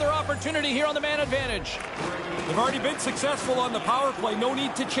got another opportunity here on the man advantage. They've already been successful on the power play. No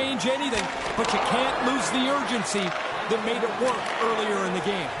need to change anything, but you can't lose the urgency that made it work earlier in the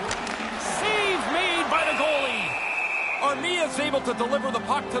game. Save made by the goalie. Armia's able to deliver the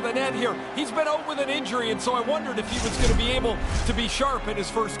puck to the net here. He's been out with an injury, and so I wondered if he was going to be able to be sharp in his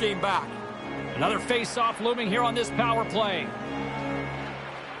first game back. Another face-off looming here on this power play.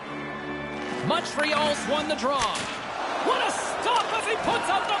 Montreal's won the draw. What a stop as he puts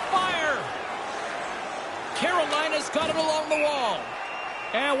out the fire! Carolina's got it along the wall.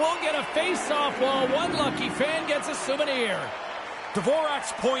 And we'll get a face-off while one lucky fan gets a souvenir.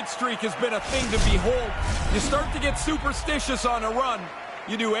 Dvorak's point streak has been a thing to behold. You start to get superstitious on a run.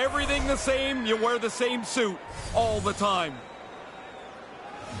 You do everything the same, you wear the same suit all the time.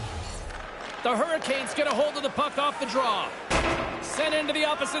 The Hurricanes get a hold of the puck off the draw. Sent into the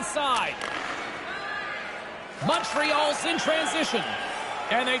opposite side. Montreal's in transition.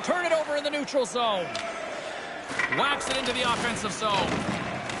 And they turn it over in the neutral zone. Whacks it into the offensive zone.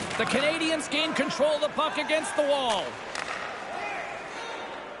 The Canadiens gain control of the puck against the wall.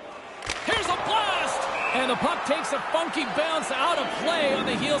 Here's a blast! And the puck takes a funky bounce out of play on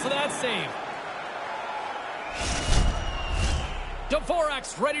the heels of that save.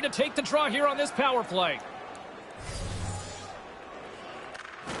 Dvorak's ready to take the draw here on this power play.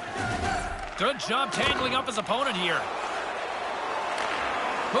 Good job tangling up his opponent here.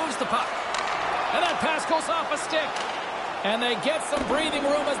 Moves the puck. And that pass goes off a stick. And they get some breathing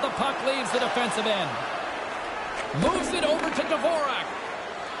room as the puck leaves the defensive end. Moves it over to Dvorak.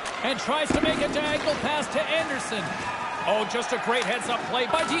 And tries to make a diagonal pass to Anderson. Oh, just a great heads-up play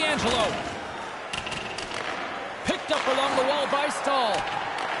by D'Angelo. Picked up along the wall by Stahl.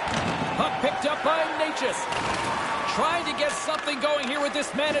 Puck picked up by Natchez. Trying to get something going here with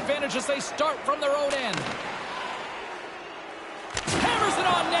this man advantage as they start from their own end. Hammers it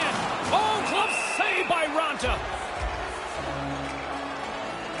on net. Oh, glove save by Ranta.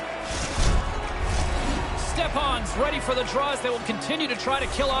 Stepan's ready for the draw as they will continue to try to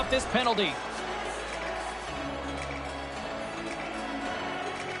kill off this penalty.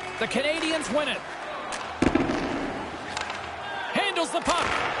 The Canadiens win it. Handles the puck.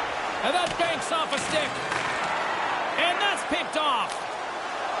 And that banks off a stick. And that's picked off.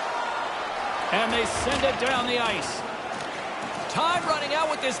 And they send it down the ice. Time running out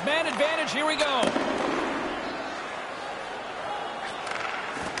with this man advantage. Here we go.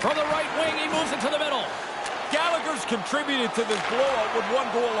 From the right wing, he moves it to the middle. Gallagher's contributed to this blowout with one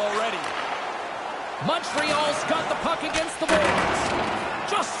goal already. Montreal's got the puck against the boards.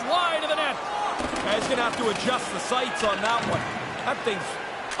 Just wide of the net. He's going to have to adjust the sights on that one. That thing's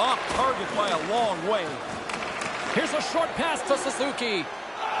off target by a long way. Here's a short pass to Suzuki.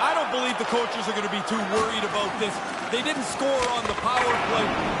 I don't believe the coaches are going to be too worried about this. They didn't score on the power play,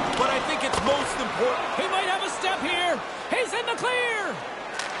 but I think it's most important. He might have a step here. He's in the clear.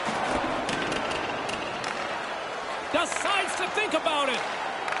 Decides to think about it.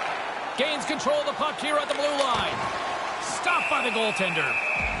 Gains control of the puck here at the blue line. Stopped by the goaltender.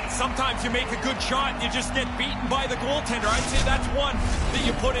 Sometimes you make a good shot and you just get beaten by the goaltender. I'd say that's one that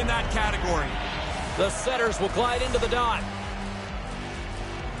you put in that category. The setters will glide into the dot.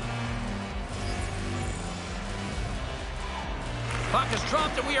 Puck is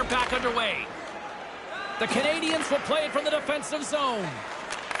dropped and we are back underway. The Canadiens will play it from the defensive zone.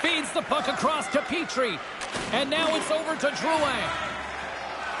 Feeds the puck across to Petrie. And now it's over to Drouin.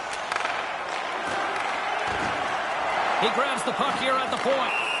 He grabs the puck here at the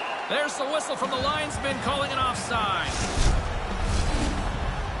point. There's the whistle from the linesman calling an offside.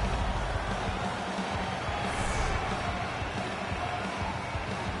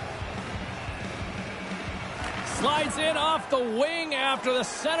 Slides in off the wing after the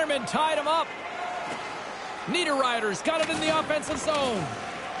centerman tied him up. Niederreiter's got it in the offensive zone.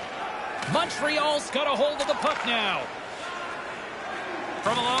 Montreal's got a hold of the puck now.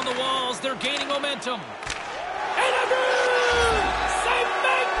 From along the walls, they're gaining momentum. And a goal! C'est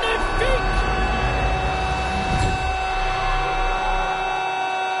magnifique!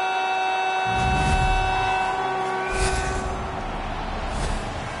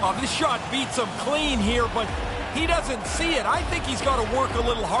 Oh, this shot beats him clean here, but he doesn't see it. I think he's got to work a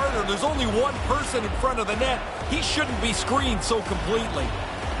little harder. There's only one person in front of the net. He shouldn't be screened so completely.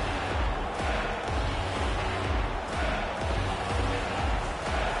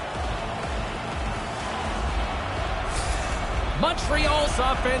 Montreal's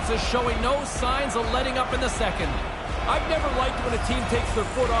offense is showing no signs of letting up in the second. I've never liked when a team takes their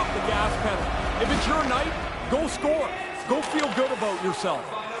foot off the gas pedal. If it's your night, go score. Go feel good about yourself.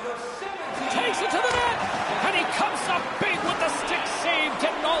 Takes it to the net, and he comes up big with the stick save,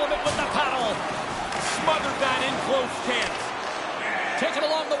 getting all of it with the paddle. Smothered that in close chance. Taken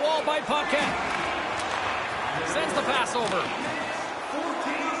along the wall by Paquette. Sends the pass over.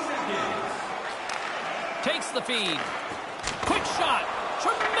 Takes the feed. Quick shot.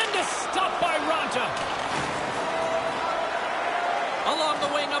 Tremendous stop by Ranta. Along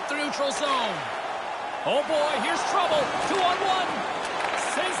the wing up the neutral zone. Oh boy, here's trouble. 2-on-1.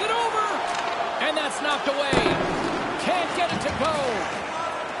 Sends it over. And that's knocked away. Can't get it to go.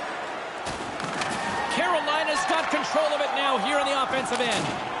 Carolina's got control of it now here in the offensive end.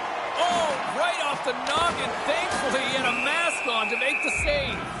 Oh, right off the noggin. Thankfully, he had a mask on to make the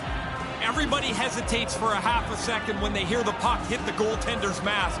save. Everybody hesitates for a half a second when they hear the puck hit the goaltender's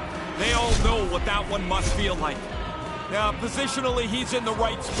mask. They all know what that one must feel like. Now, positionally, he's in the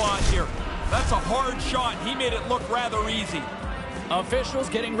right spot here. That's a hard shot. He made it look rather easy. Officials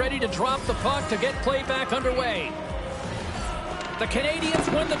getting ready to drop the puck to get play back underway. The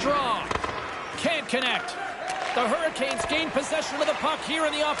Canadiens win the draw. Can't connect. The Hurricanes gain possession of the puck here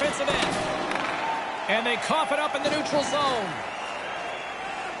in the offensive end. And they cough it up in the neutral zone.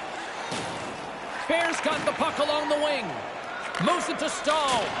 Bears got the puck along the wing. Moves it to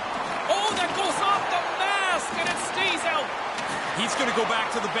Stahl. Oh, that goes off the mask, and it stays out. He's going to go back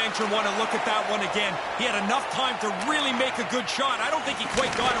to the bench and want to look at that one again. He had enough time to really make a good shot. I don't think he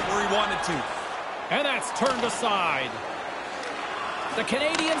quite got it where he wanted to. And that's turned aside. The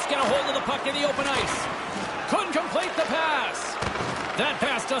Canadiens get a hold of the puck in the open ice. Couldn't complete the pass. That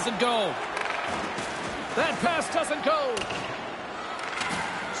pass doesn't go. That pass doesn't go.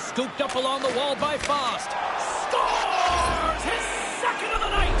 Scooped up along the wall by Fost. Scores! His second of the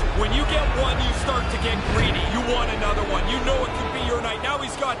night! When you get one, you start to get greedy. You want another one. You know it could be your night. Now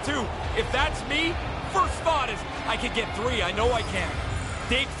he's got two. If that's me, first thought is, I could get three. I know I can.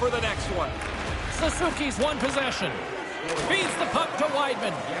 Dig for the next one. Suzuki's won possession. Feeds the puck to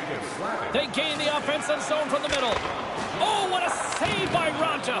Weidman. They gain the offensive zone from the middle. Oh, what a save by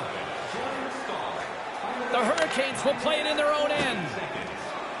Ranta. The Hurricanes will play it in their own end.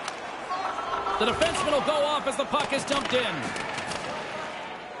 The defenseman will go off as the puck is dumped in.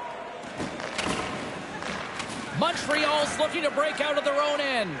 Montreal's looking to break out of their own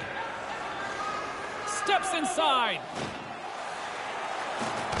end. Steps inside.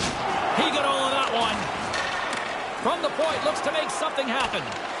 He got all of that one. From the point, looks to make something happen.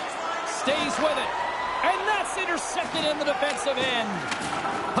 Stays with it. And that's intercepted in the defensive end.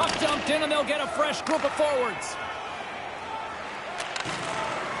 Puck dumped in, and they'll get a fresh group of forwards.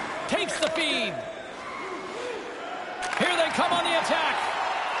 Takes the feed. Here they come on the attack.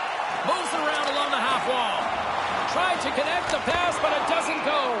 Moves around along the half wall. Tried to connect the pass, but it doesn't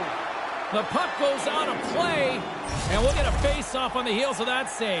go. The puck goes out of play, and we'll get a face-off on the heels of that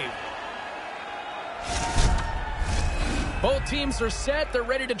save. Both teams are set. They're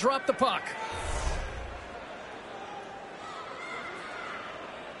ready to drop the puck.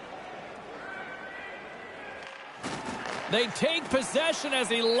 They take possession as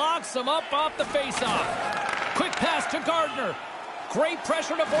he locks them up off the face-off. Quick pass to Gardner. Great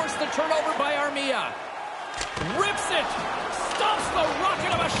pressure to force the turnover by Armia. Rips it. Stops the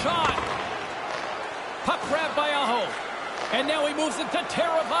rocket of a shot. Puck grabbed by Aho. And now he moves it to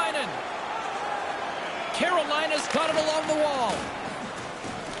Teravainen. Carolina's got it along the wall.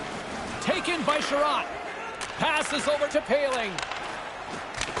 Taken by Sherratt. Passes over to Paling.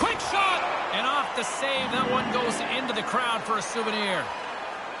 Quick shot. And off the save, that one goes into the crowd for a souvenir.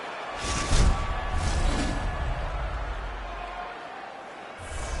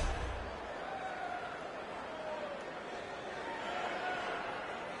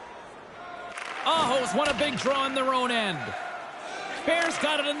 Aho's won a big draw in their own end. Bears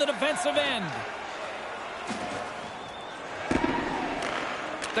got it in the defensive end.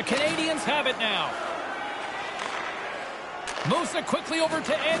 The Canadiens have it now. Moves it quickly over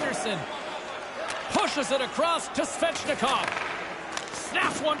to Anderson. Pushes it across to Svechnikov.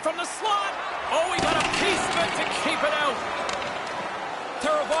 Snaps one from the slot. Oh, he got a piece of it to keep it out.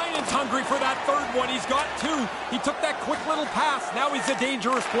 Teravainen's hungry for that third one. He's got two. He took that quick little pass. Now he's a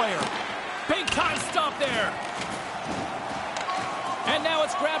dangerous player. Big time stop there. And now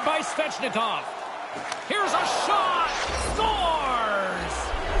it's grabbed by Svechnikov. Here's a shot. Scores!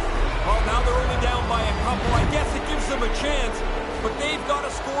 Well, now they're only down by a couple. I guess it gives them a chance, but they've got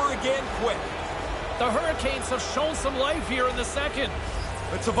to score again quick. The Hurricanes have shown some life here in the second.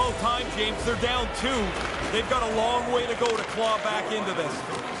 It's about time, James. They're down 2. They've got a long way to go to claw back into this.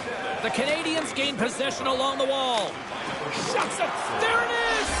 The Canadiens gain possession along the wall. Shuts it. There it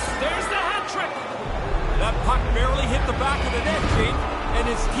is. There's the hat trick. That puck barely hit the back of the net, James, and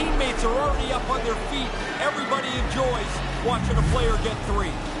his teammates are already up on their feet. Everybody enjoys watching a player get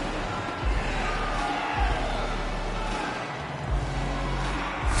 3.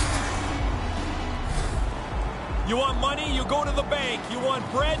 You want money, you go to the bank. You want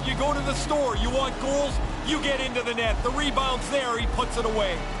bread, you go to the store. You want goals, you get into the net. The rebound's there, he puts it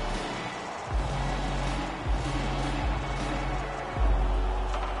away.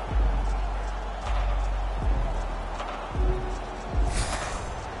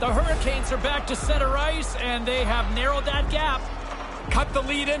 The Hurricanes are back to center ice, and they have narrowed that gap. Cut the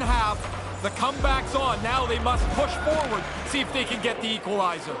lead in half. The comeback's on. Now they must push forward, see if they can get the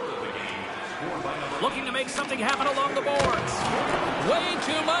equalizer. Looking to make something happen along the boards. Way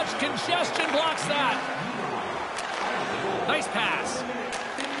too much congestion blocks that. Nice pass.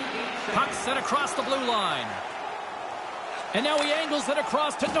 Puck sent across the blue line. And now he angles it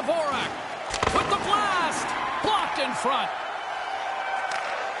across to Dvorak. With the blast. Blocked in front.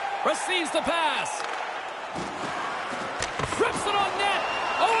 Receives the pass. Rips it on net.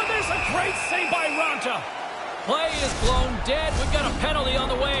 Oh, and there's a great save by Ranta. Play is blown dead. We've got a penalty on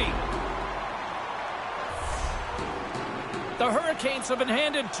the way. The Hurricanes have been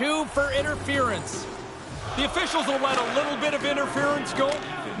handed 2 for interference. The officials will let a little bit of interference go.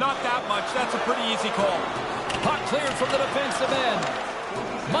 Not that much. That's a pretty easy call. Puck cleared from the defensive end.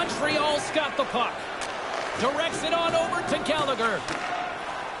 Montreal's got the puck. Directs it on over to Gallagher.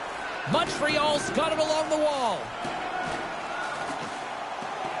 Montreal's got it along the wall.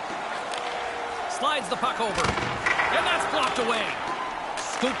 Slides the puck over. And that's blocked away.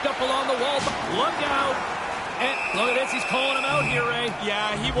 Scooped up along the wall. Look out. And look at this, he's calling him out here, Ray.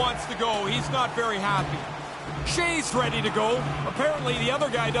 Yeah, he wants to go. He's not very happy. Shea's ready to go. Apparently, the other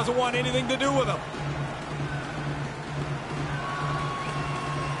guy doesn't want anything to do with him.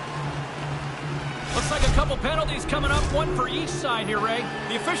 Looks like a couple penalties coming up, one for each side here, Ray.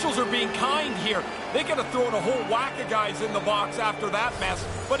 The officials are being kind here. They could have thrown a whole whack of guys in the box after that mess,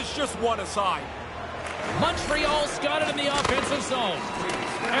 but it's just one aside. Montreal's got it in the offensive zone.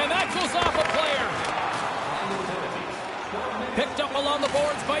 And that goes off a player. Picked up along the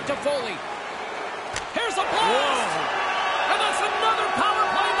boards by Toffoli. Here's a blast! And that's another power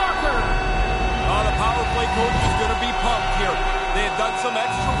play marker! Oh, the power play coach is going to be pumped here. They have done some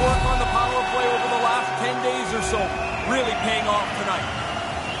extra work on the power play over the last 10 days or so. Really paying off tonight.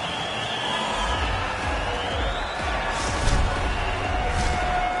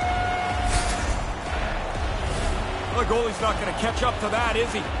 Well, the goalie's not going to catch up to that,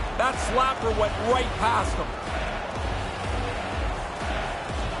 is he? That slapper went right past him.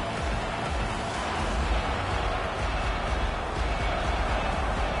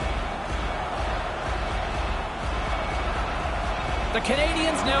 The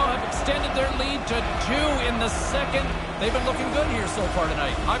Canadiens now have extended their lead to 2 in the second. They've been looking good here so far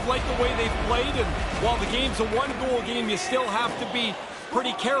tonight. I've liked the way they've played, and while the game's a one-goal game, you still have to be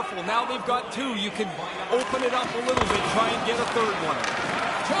pretty careful. Now they've got 2. You can open it up a little bit, try and get a third one.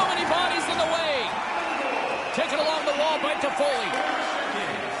 Too many bodies in the way. Taken along the wall by Toffoli.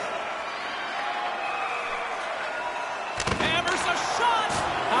 Hammers a shot.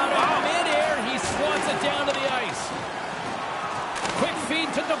 Out of midair, he swats it down to the ice. Quick feed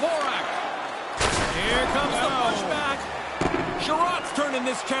to Dvorak. Here comes the pushback. Sherratt's turning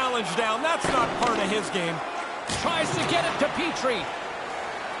this challenge down. That's not part of his game. Tries to get it to Petrie.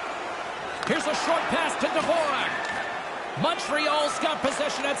 Here's a short pass to Dvorak. Montreal's got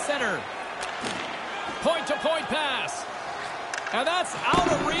possession at center. Point-to-point pass. And that's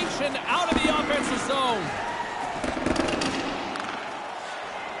out of reach and out of the offensive zone.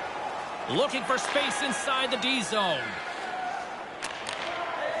 Looking for space inside the D zone.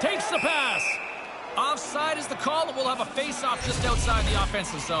 Takes the pass. Offside is the call, and we'll have a face-off just outside the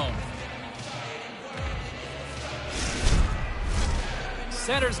offensive zone.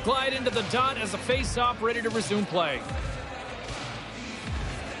 Centers glide into the dot as a face-off ready to resume play.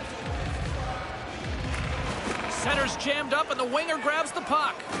 Center's jammed up, and the winger grabs the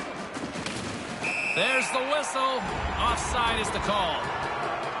puck. There's the whistle. Offside is the call.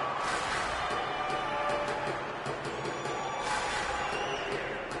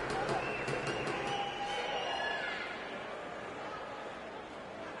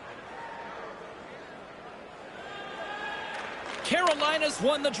 Carolina's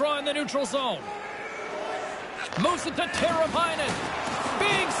won the draw in the neutral zone. Moves it to Teravainen.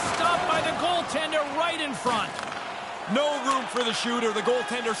 Being stopped by the goaltender right in front. No room for the shooter. The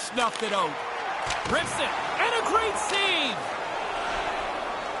goaltender snuffed it out. Rips it, and a great save.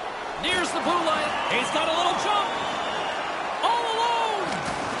 Nears the blue line. He's got a little jump. All alone.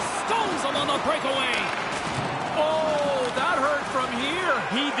 Stones him on the breakaway. Oh, that hurt from here.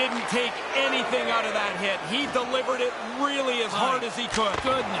 He didn't take anything out of that hit. He delivered it really as hard as he could.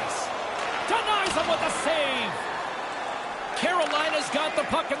 Goodness. Denies him with a save. Carolina's got the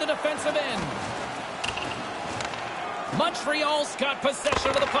puck in the defensive end. Montreal's got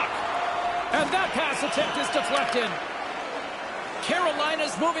possession of the puck. And that pass attempt is deflected.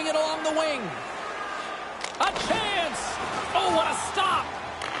 Carolina's moving it along the wing. A chance! Oh, what a stop!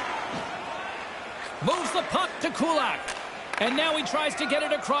 Moves the puck to Kulak. And now he tries to get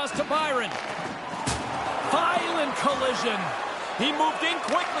it across to Byron. Violent collision. He moved in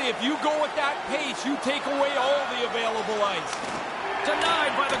quickly. If you go at that pace, you take away all the available ice.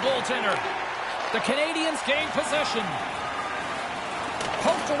 Denied by the goaltender. The Canadiens gain possession.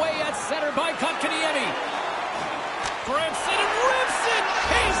 Poked away at center by Kotkaniemi. Grips it and rips it.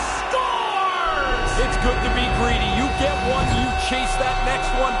 He scores! It's good to be greedy. You get one, you chase that next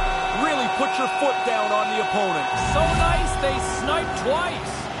one. Really put your foot down on the opponent. So nice, they sniped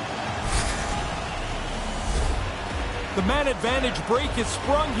twice. The man advantage break is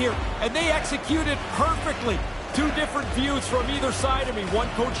sprung here, and they execute it perfectly. Two different views from either side of me. One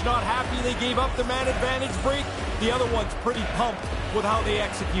coach not happy they gave up the man advantage break. The other one's pretty pumped with how they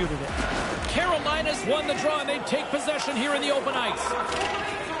executed it. Carolina's won the draw, and they take possession here in the open ice.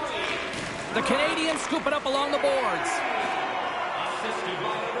 The Canadiens scoop it up along the boards.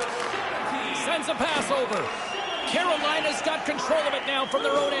 Sends a pass over. Carolina's got control of it now from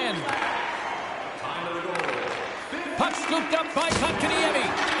their own end. Puck scooped up by Kotkaniemi.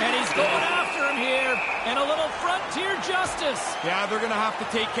 And he's going after him here. And a little frontier justice. Yeah, they're going to have to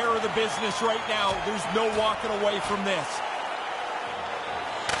take care of the business right now. There's no walking away from this.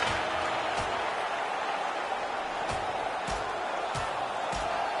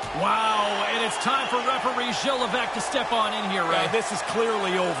 Wow, and it's time for referee Gilles Levesque to step on in here, Ray. Yeah, this is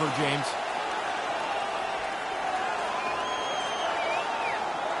clearly over, James.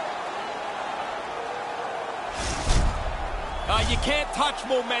 You can't touch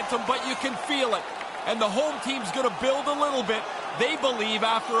momentum, but you can feel it. And the home team's going to build a little bit, they believe,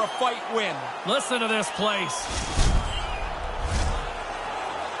 after a fight win. Listen to this place.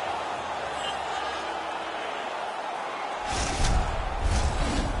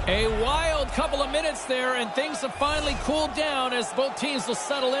 A wild couple of minutes there, and things have finally cooled down as both teams will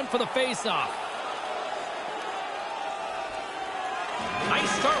settle in for the face-off. Nice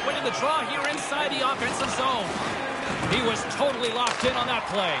start winning the draw here inside the offensive zone. He was totally locked in on that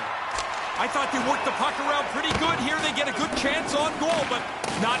play. I thought they worked the puck around pretty good here. They get a good chance on goal, but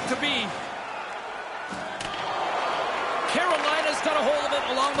not to be. Carolina's got a hold of it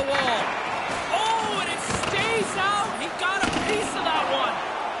along the wall. Oh, and it stays out. He got a piece of that one.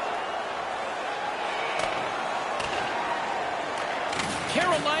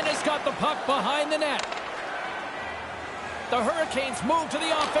 Carolina's got the puck behind the net. The Hurricanes move to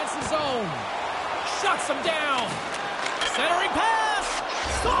the offensive zone. Shuts them down. Centering pass.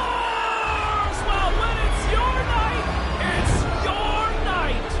 Scores! Well, when it's your night, it's your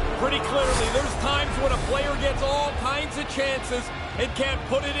night. Pretty clearly, there's times when a player gets all kinds of chances and can't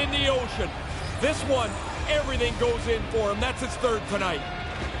put it in the ocean. This one, everything goes in for him. That's his third tonight.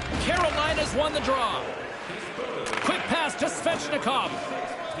 Carolina's won the draw. Quick pass to Svechnikov.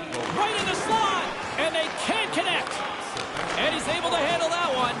 Right in the slot, and they can't connect. And he's able to handle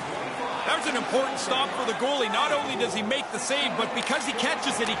that one. That was an important stop for the goalie. Not only does he make the save, but because he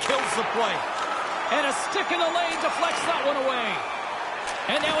catches it, he kills the play. And a stick in the lane deflects that one away.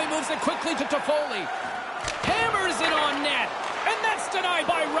 And now he moves it quickly to Toffoli. Hammers it on net. And that's denied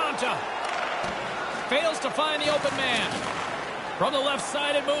by Ranta. Fails to find the open man. From the left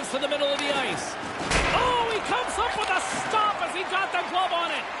side, it moves to the middle of the ice. Oh, he comes up with a stop as he got the glove on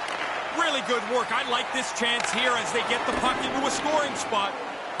it. Really good work. I like this chance here as they get the puck into a scoring spot.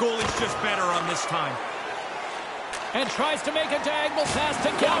 Goalie's just better on this time. And tries to make a diagonal pass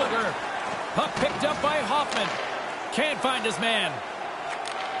to Gallagher. Puck picked up by Hoffman. Can't find his man.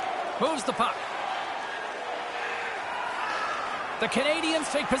 Moves the puck. The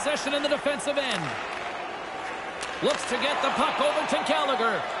Canadiens take possession in the defensive end. Looks to get the puck over to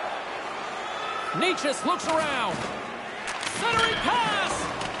Gallagher. Nietzsche looks around. Centering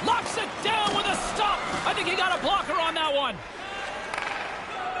pass! Locks it down with a stop. I think he got a blocker on that one.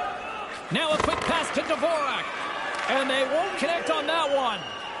 Now a quick pass to Dvorak. And they won't connect on that one.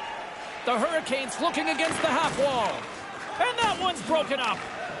 The Hurricanes looking against the half wall. And that one's broken up.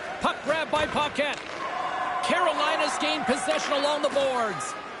 Puck grab by Paquette. Carolina's gained possession along the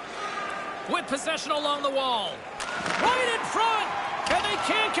boards. With possession along the wall. Right in front. And they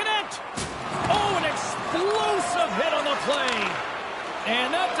can't connect. Oh, an explosive hit on the play.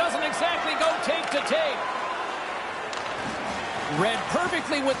 And that doesn't exactly go tape to tape. Read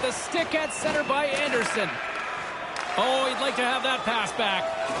perfectly with the stick at center by Anderson. Oh, he'd like to have that pass back.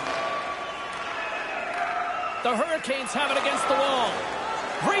 The Hurricanes have it against the wall.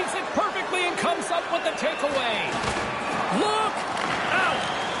 Reads it perfectly and comes up with the takeaway. Look out!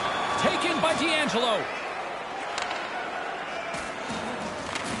 Taken by D'Angelo.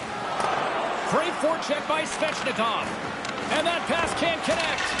 Great forecheck by Svechnikov. And that pass can't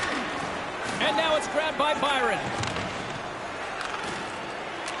connect. And now it's grabbed by Byron.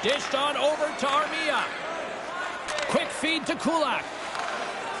 Dished on over to Armia. Quick feed to Kulak.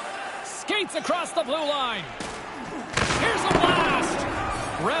 Skates across the blue line. Here's a blast.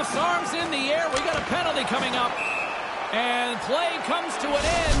 Ref's arms in the air. We got a penalty coming up. And play comes to an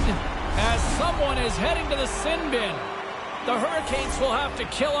end as someone is heading to the sin bin. The Hurricanes will have to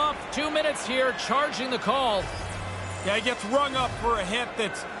kill off 2 minutes here, charging the call. Yeah, he gets rung up for a hit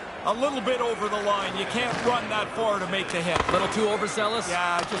that's a little bit over the line. You can't run that far to make the hit. A little too overzealous?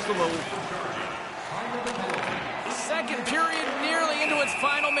 Yeah, just a little. Second period nearly into its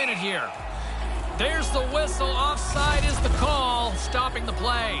final minute here. There's the whistle. Offside is the call, stopping the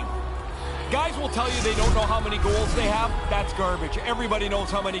play. Guys will tell you they don't know how many goals they have. That's garbage. Everybody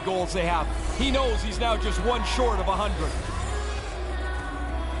knows how many goals they have. He knows he's now just one short of 100.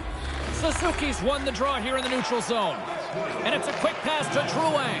 Suzuki's won the draw here in the neutral zone. And it's a quick pass to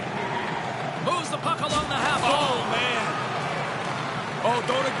Drouin. Moves the puck along the half wall. Oh, man. Oh,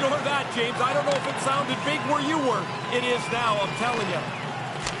 don't ignore that, James. I don't know if it sounded big where you were. It is now, I'm telling you.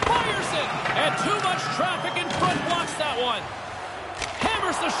 Fires it. And too much traffic in front blocks that one.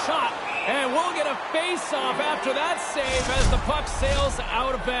 Hammers the shot. And we'll get a face-off after that save as the puck sails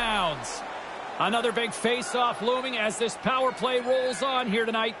out of bounds. Another big face-off looming as this power play rolls on here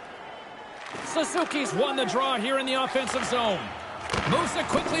tonight. Suzuki's won the draw here in the offensive zone. Moves it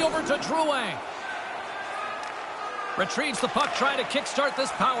quickly over to Drouin. Retrieves the puck, trying to kickstart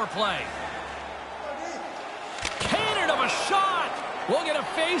this power play. Cannon of a shot! We'll get a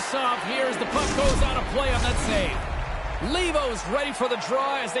face-off here as the puck goes out of play on that save. Levo's ready for the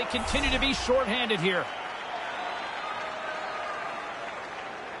draw as they continue to be shorthanded here.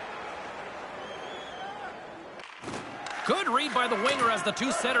 Good read by the winger as the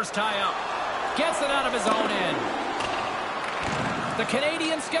two centers tie up. Gets it out of his own end. The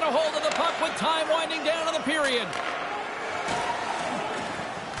Canadiens get a hold of the puck with time winding down in the period.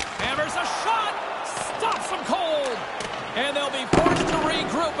 Hammers a shot. Stops them cold. And they'll be forced to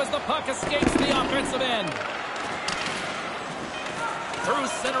regroup as the puck escapes the offensive end. Through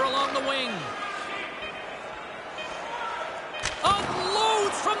center along the wing.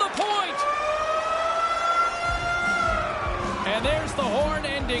 Unloads from the point. And there's the horn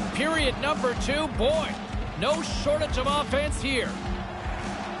ending period number 2. Boy, no shortage of offense here.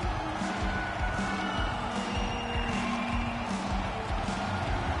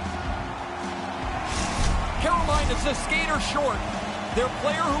 Carolina's a skater short. Their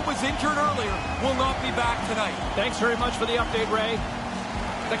player who was injured earlier will not be back tonight. Thanks very much for the update, Ray.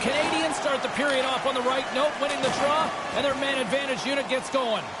 The Canadiens start the period off on the right note, winning the draw, and their man advantage unit gets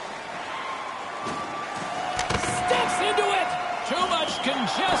going. Steps into it. Too much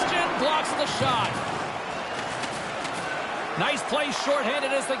congestion, blocks the shot. Nice play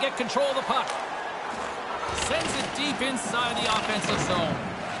shorthanded as they get control of the puck. Sends it deep inside the offensive zone.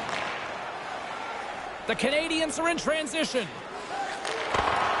 The Canadiens are in transition.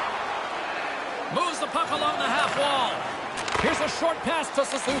 Moves the puck along the half wall. Here's a short pass to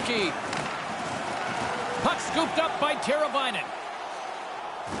Suzuki. Puck scooped up by Teravainen.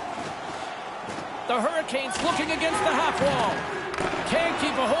 The Hurricanes looking against the half wall. Can't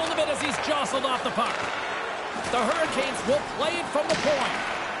keep a hold of it as he's jostled off the puck. The Hurricanes will play it from the point.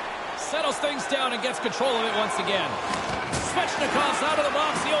 Settles things down and gets control of it once again. Svechnikov's out of the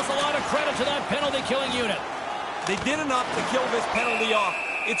box. He owes a lot of credit to that penalty-killing unit. They did enough to kill this penalty off.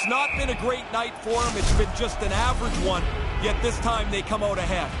 It's not been a great night for them. It's been just an average one, yet this time they come out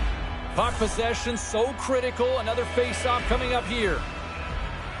ahead. Puck possession so critical. Another face-off coming up here.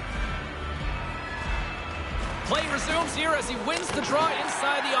 Play resumes here as he wins the draw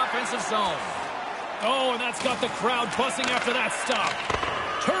inside the offensive zone. Oh, and that's got the crowd buzzing after that stop.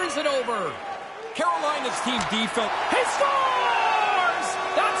 Turns it over. Carolina's team defense. He scores!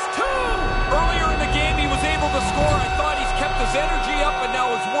 That's 2! Earlier in the game, he was able to score. I thought he's kept his energy up and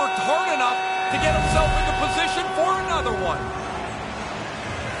now has worked hard enough to get himself into position for another one.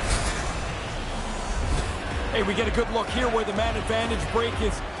 Hey, we get a good look here where the man advantage break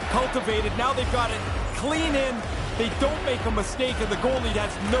is cultivated. Now they've got it clean in. They don't make a mistake, and the goalie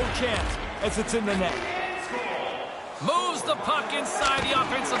has no chance as it's in the net. Moves the puck inside the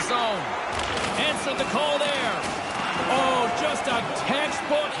offensive zone. Answered the call there. Oh, just a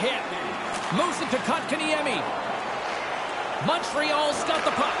textbook hit. Moves it to Kotkaniemi. Montreal's got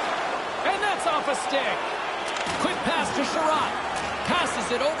the puck. And that's off a stick. Quick pass to Sherratt. Passes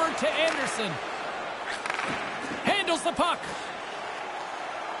it over to Anderson. Handles the puck.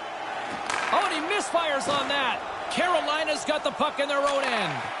 Oh, and he misfires on that. Carolina's got the puck in their own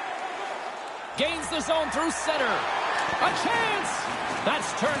end. Gains the zone through center. A chance!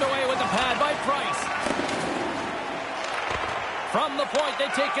 That's turned away with the pad by Price. From the point, they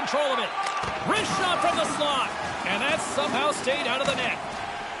take control of it. Wrist shot from the slot. And that somehow stayed out of the net.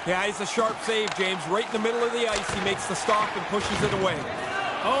 Yeah, he's a sharp save, James. Right in the middle of the ice, he makes the stop and pushes it away.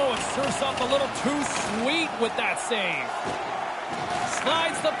 Oh, it serves up a little too sweet with that save.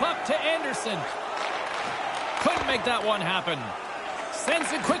 Slides the puck to Anderson. Couldn't make that one happen.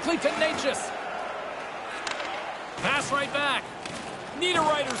 Sends it quickly to Natchez. Pass right back.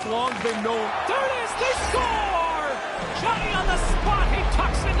 Niederreiter's long been known. There it is, they score! Johnny on the spot, he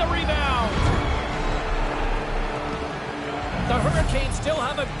tucks in the rebound. The Hurricanes still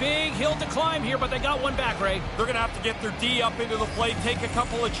have a big hill to climb here, but they got one back, Ray. They're going to have to get their D up into the play, take a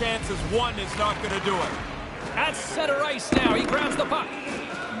couple of chances. One is not going to do it. At center ice now, he grabs the puck.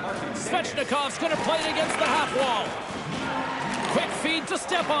 Svechnikov's going to play it against the half wall. Quick feed to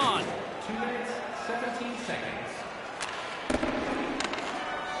Stepan. 2 minutes, 17 seconds.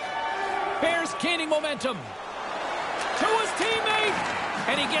 Bears gaining momentum. To his teammate.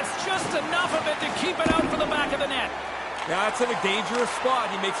 And he gets just enough of it to keep it out for the back of the net. Yeah, it's in a dangerous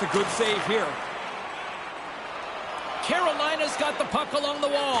spot. He makes a good save here. Carolina's got the puck along the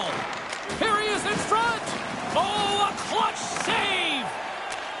wall. Here he is in front. Oh, a clutch save.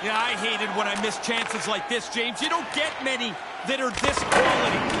 Yeah, I hate it when I miss chances like this, James. You don't get many that are this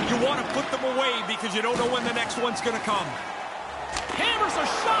quality. You want to put them away because you don't know when the next one's going to come. Hammers a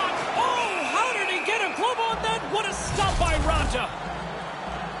shot. Oh, how did he get a glove on that? What a stop by Ranta.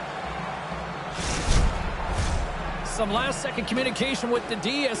 Some last-second communication with the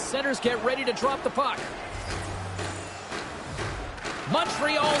D as centers get ready to drop the puck.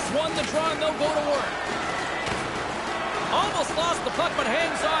 Montreal's won the draw and they'll go to work. Almost lost the puck, but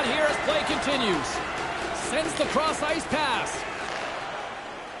hangs on here as play continues. Sends the cross-ice pass.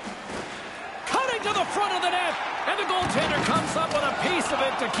 Cutting to the front of the net, and the goaltender comes up with a piece of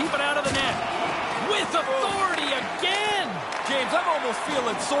it to keep it out of the net. With authority again. James, I'm almost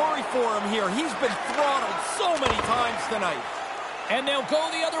feeling sorry for him here. He's been throttled so many times tonight. And they'll go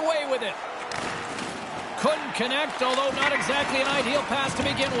the other way with it. Couldn't connect, although not exactly an ideal pass to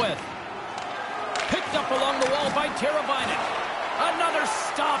begin with. Picked up along the wall by Teravainen. Another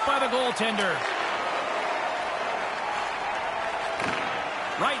stop by the goaltender.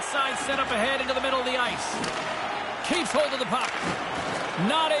 Right side set up ahead into the middle of the ice. Keeps hold of the puck.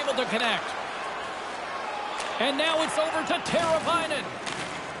 Not able to connect. And now it's over to Teravainen.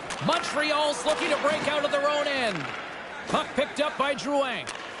 Montreal's looking to break out of their own end. Puck picked up by Drouin.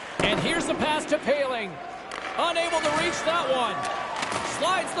 And here's the pass to Poehling. Unable to reach that one.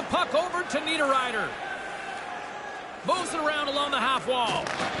 Slides the puck over to Niederreiter. Moves it around along the half wall.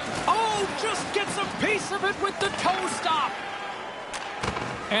 Oh, just gets a piece of it with the toe stop.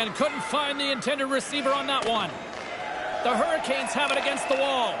 And couldn't find the intended receiver on that one. The Hurricanes have it against the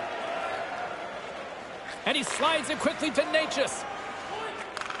wall. And he slides it quickly to Natchez.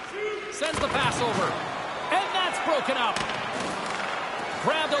 Sends the pass over. And that's broken up.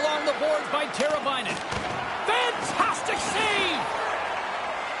 Grabbed along the boards by Teravainen. Fantastic save!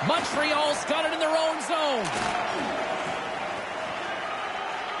 Montreal's got it in their own zone.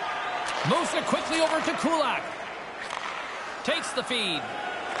 Moves it quickly over to Kulak. Takes the feed.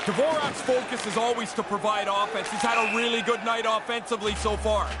 Dvorak's focus is always to provide offense. He's had a really good night offensively so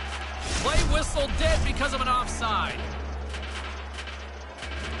far. Play whistle dead because of an offside.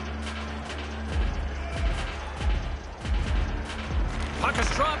 Puck is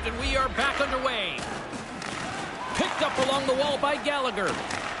dropped and we are back underway. Picked up along the wall by Gallagher.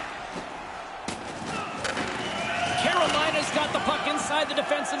 Carolina's got the puck inside the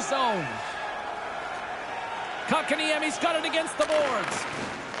defensive zone. Kotkaniemi's got it against the boards.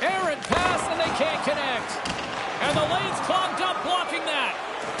 Errant pass, and they can't connect. And the lane's clogged up, blocking that.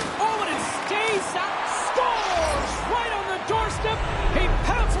 Oh, and it stays out. Scores! Right on the doorstep. He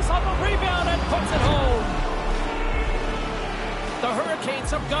pounces on the rebound and puts it home. The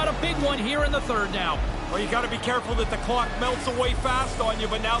Hurricanes have got a big one here in the third now. Well, you got to be careful that the clock melts away fast on you,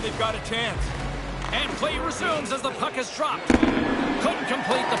 but now they've got a chance. And play resumes as the puck is dropped. Couldn't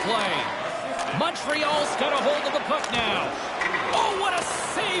complete the play. Montreal's got a hold of the puck now. Oh, what a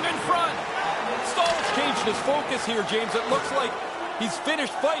save in front. Stahl's changed his focus here, James. It looks like he's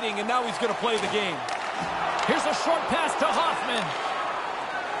finished fighting, and now he's going to play the game. Here's a short pass to Hoffman.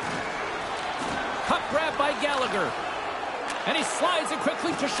 Puck grabbed by Gallagher. And he slides it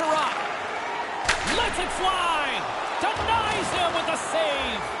quickly to Sherratt. Lets it fly. Denies him with a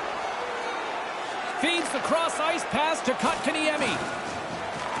save. Feeds the cross-ice pass to Kotkaniemi.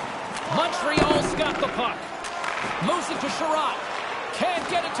 Montreal's got the puck. Moves it to Sherratt. Can't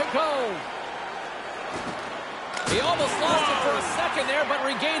get it to go. He almost lost it for a second there, but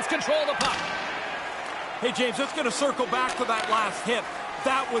regains control of the puck. Hey, James, let's going to circle back to that last hit.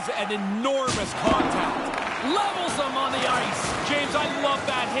 That was an enormous contact. Levels him on the ice. James, I love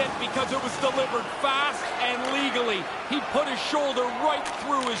that hit because it was delivered fast and legally. He put his shoulder right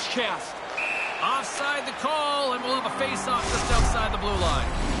through his chest. Offside the call, and we'll have a face-off just outside the blue line.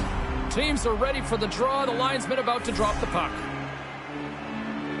 Teams are ready for the draw. The linesman about to drop the puck.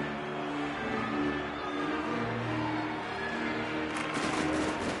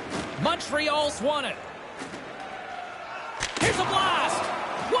 Montreal's won it. Here's a blast.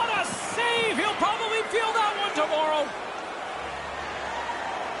 What a save. He'll probably feel that one tomorrow.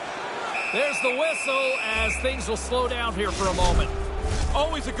 There's the whistle as things will slow down here for a moment.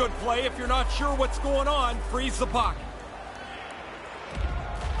 Always a good play. If you're not sure what's going on, freeze the puck.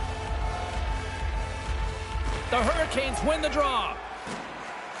 The Hurricanes win the draw.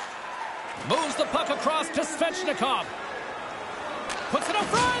 Moves the puck across to Svechnikov. Puts it up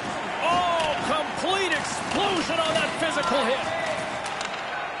front. Oh, complete explosion on that physical hit.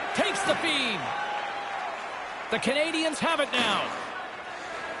 Takes the feed. The Canadiens have it now.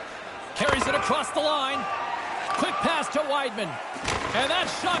 Carries it across the line. Quick pass to Weidman. And that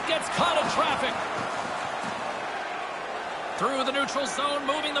shot gets caught in traffic. Through the neutral zone,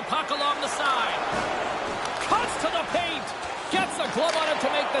 moving the puck along the side. Cuts to the paint. Gets a glove on it to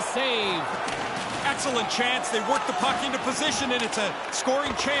make the save. Excellent chance. They work the puck into position, and it's a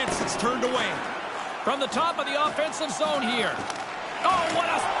scoring chance. It's turned away. From the top of the offensive zone here. Oh,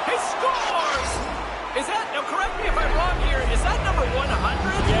 what a... He scores! Is that... Now, correct me if I'm wrong here. Is that number 100?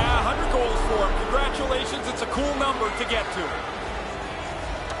 Yeah, 100 goals for him. Congratulations. It's a cool number to get to.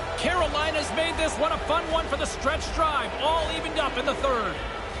 Carolina's made this one a fun one for the stretch drive. All evened up in the third.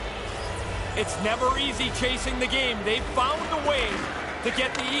 It's never easy chasing the game. They've found a way to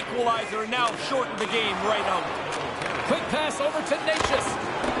get the equalizer and now shorten the game right out. Quick pass over to Natchez.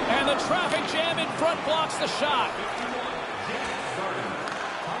 And the traffic jam in front blocks the shot.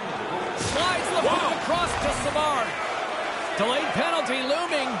 Slides the puck across to Savard. Delayed penalty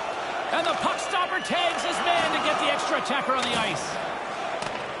looming. And the puck stopper tags his man to get the extra attacker on the ice.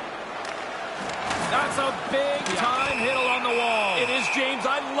 That's a big-time hit along the wall. It is, James.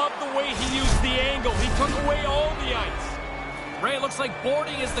 I love the way he used the angle. He took away all the ice. Ray, it looks like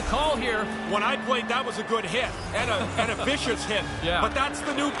boarding is the call here. When I played, that was a good hit and a vicious hit. Yeah. But that's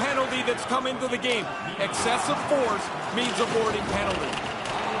the new penalty that's come into the game. Excessive force means a boarding penalty.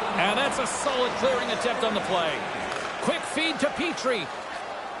 And that's a solid clearing attempt on the play. Quick feed to Petrie.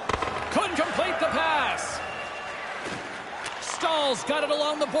 Couldn't complete the pass. Stahl's got it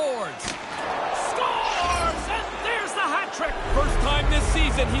along the boards. Scores! And there's the hat trick. First time this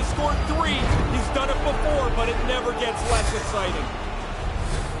season, he scored 3. He's done it before, but it never gets less exciting.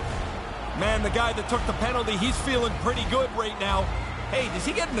 Man, the guy that took the penalty, he's feeling pretty good right now. Hey, does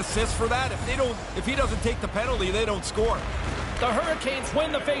he get an assist for that? If he doesn't take the penalty, they don't score. The Hurricanes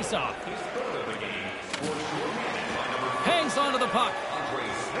win the faceoff. Hangs onto the puck.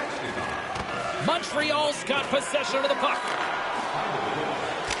 Montreal's got possession of the puck.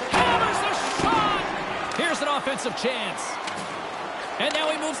 Hammers the shot! Here's an offensive chance. And now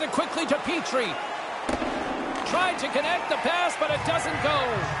he moves it quickly to Petrie. Tried to connect the pass, but it doesn't go.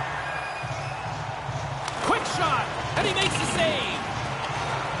 Quick shot, and he makes the save.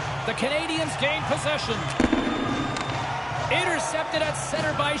 The Canadiens gain possession. Intercepted at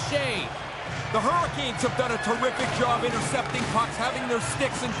center by Shea. The Hurricanes have done a terrific job intercepting pucks, having their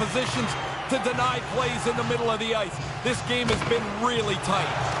sticks in positions to deny plays in the middle of the ice. This game has been really tight.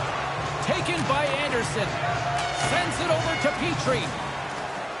 Taken by Anderson. Sends it over to Petrie.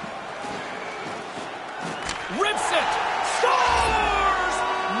 Rips it. Scores!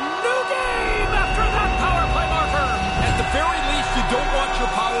 New game after that power play marker. At the very least, you don't want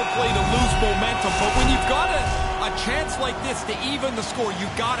your power play to lose momentum, but when you've got a chance like this to even the score,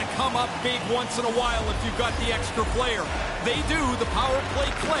 you've got to come up big once in a while if you've got the extra player. They do, the power play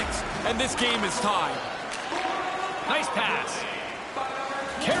clicks, and this game is tied. Nice pass.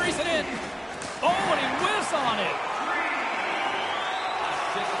 Carries it in. Oh, and he whiffs on it.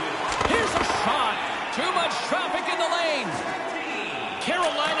 Here's a shot. Too much traffic in the lane.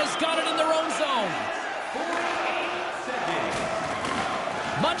 Carolina's got it in their own zone.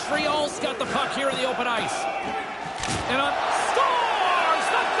 Montreal's got the puck here in the open ice. And scores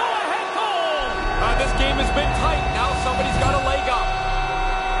the go-ahead goal. This game has been tight. Now somebody's got a leg up.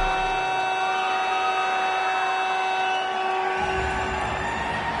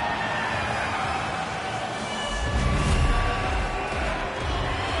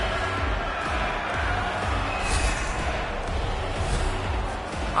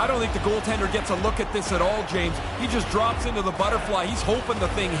 I don't think the goaltender gets a look at this at all, James. He just drops into the butterfly. He's hoping the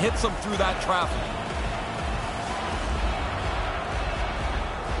thing hits him through that traffic.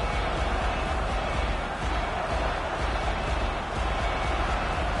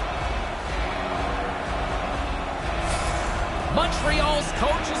 Montreal's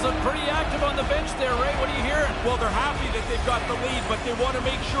coach is pretty active on the bench there, Ray. What are you hearing? Well, they're happy that they've got the lead, but they want to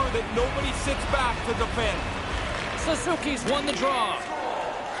make sure that nobody sits back to defend. Suzuki's won the draw.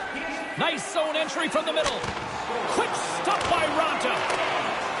 Nice zone entry from the middle. Quick stop by Ranta.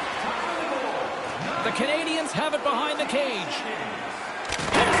 The Canadiens have it behind the cage.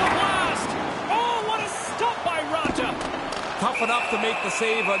 Here's a blast. Oh, what a stop by Ranta. Tough enough to make the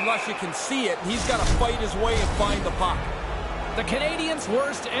save unless you can see it. He's got to fight his way and find the puck. The Canadiens'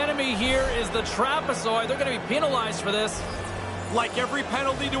 worst enemy here is the trapezoid. They're going to be penalized for this. Like every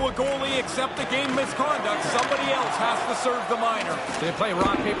penalty to a goalie except the game misconduct, somebody else has to serve the minor. Do they play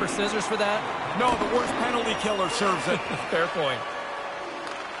rock, paper, scissors for that? No, the worst penalty killer serves it. Fair point.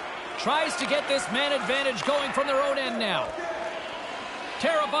 Tries to get this man advantage going from their own end now.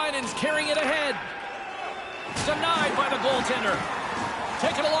 Teravainen's carrying it ahead. Denied by the goaltender.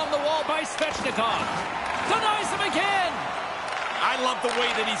 Taken along the wall by Svechnikov. Denies him again. I love the way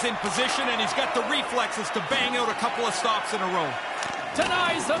that he's in position, and he's got the reflexes to bang out a couple of stops in a row.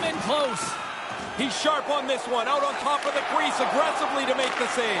 Denies him in close. He's sharp on this one, out on top of the crease aggressively to make the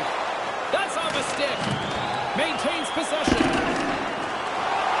save. That's on the stick. Maintains possession.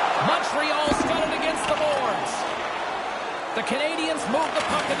 Montreal's got it against the boards. The Canadiens move the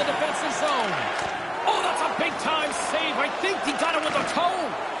puck in the defensive zone. Oh, that's a big-time save. I think he got it with a toe.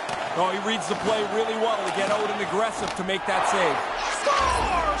 Oh, he reads the play really well to get out and aggressive to make that save.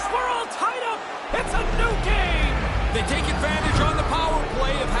 Scores! We're all tied up. It's a new game. They take advantage on the power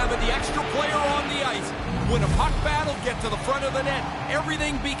play of having the extra player on the ice. When a puck battle gets to the front of the net,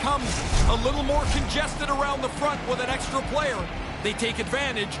 everything becomes a little more congested around the front with an extra player. They take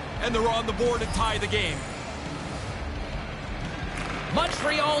advantage, and they're on the board and tie the game.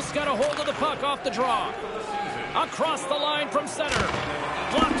 Montreal's got a hold of the puck off the draw. Across the line from center.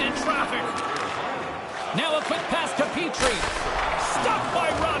 Blocked in traffic. Now a quick pass to Petrie. Stopped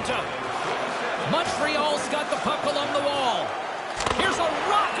by Ranta. Montreal's got the puck along the wall. Here's a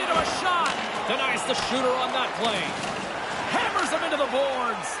rocket of a shot. Denies the shooter on that play. Hammers him into the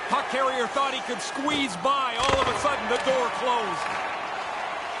boards. Puck carrier thought he could squeeze by. All of a sudden, the door closed.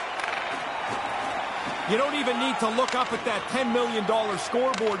 You don't even need to look up at that $10 million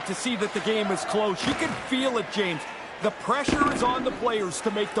scoreboard to see that the game is close. You can feel it, James. The pressure is on the players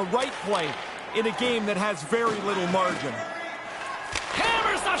to make the right play in a game that has very little margin.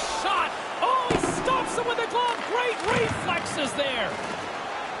 Hammers the shot. Oh, he stops him with the glove. Great reflexes there.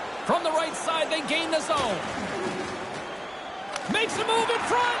 From the right side, they gain the zone. Makes a move in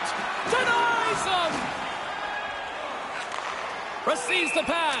front. Denies him. Receives the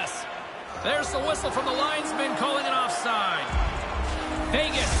pass. There's the whistle from the linesman calling an offside.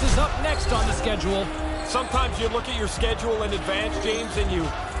 Vegas is up next on the schedule. Sometimes you look at your schedule in advance, James, and you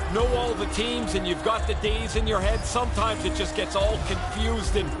know all the teams and you've got the days in your head. Sometimes it just gets all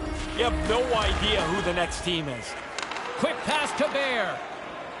confused and you have no idea who the next team is. Quick pass to Bear.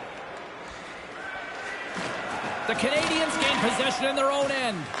 The Canadiens gain possession in their own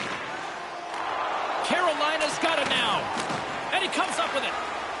end. Carolina's got it now. And he comes up with it.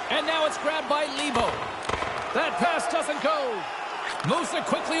 And now it's grabbed by Lebo. That pass doesn't go. Moves it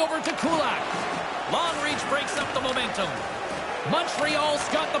quickly over to Kulak. Long reach breaks up the momentum. Montreal's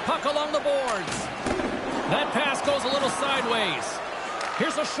got the puck along the boards. That pass goes a little sideways.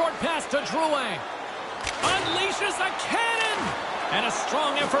 Here's a short pass to Drouin. Unleashes a cannon! And a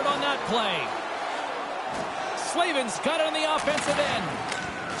strong effort on that play. Slavin's got it on the offensive end.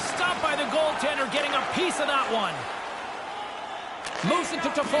 Stopped by the goaltender, getting a piece of that one. Moves it to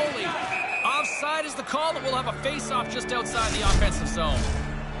Toffoli. Offside is the call, that will have a face-off just outside the offensive zone.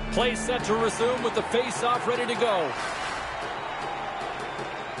 Play set to resume with the face-off ready to go.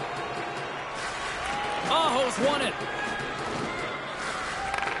 Aho's won it.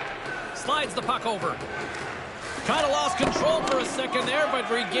 Slides the puck over. Kind of lost control for a second there, but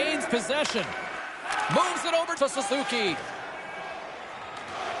regains possession. Moves it over to Suzuki.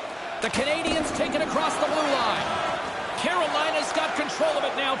 The Canadiens take it across the blue line. Carolina's got control of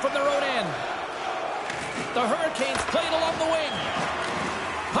it now from their own end. The Hurricanes played along the wing.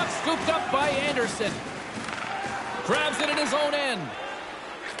 Puck scooped up by Anderson. Grabs it in his own end.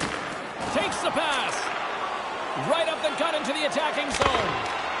 Takes the pass. Right up the gut into the attacking zone.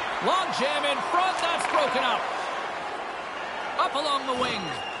 Long jam in front. That's broken up. Up along the wing.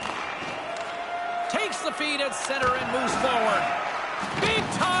 Takes the feed at center and moves forward. Big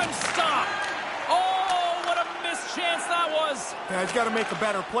time stop. Oh, what a missed chance that was. Yeah, he's got to make a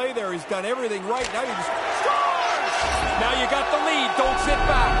better play there. He's done everything right. Now you just scores! Now you got the lead. Don't sit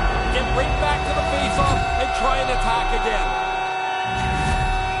back. Get right back to the faceoff and try and attack again.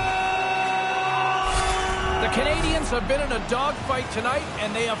 The Canadiens have been in a dogfight tonight,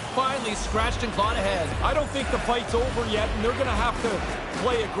 and they have finally scratched and clawed ahead. I don't think the fight's over yet, and they're going to have to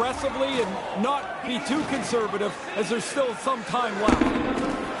play aggressively and not be too conservative, as there's still some time left.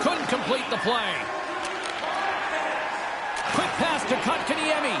 Couldn't complete the play. Quick pass to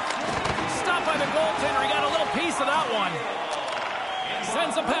Kotkaniemi. Stopped by the goaltender. He got a little piece of that one.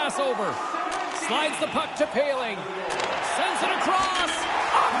 Sends a pass over. Slides the puck to Paling. Sends it across.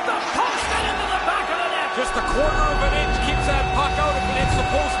 Off the post and into the back of the net. Just a quarter of an inch keeps that puck out. If it hits the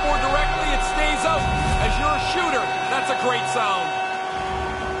post more directly, it stays out. As you're a shooter, that's a great sound.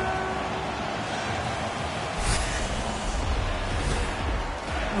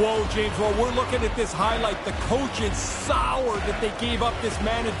 Whoa, James, while we're looking at this highlight, the coach is sour that they gave up this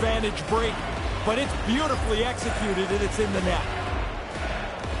man advantage break. But it's beautifully executed, and it's in the net.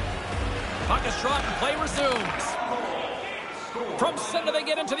 Puck is shot and play resumes. From center they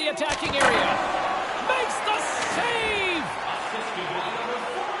get into the attacking area. Makes the save!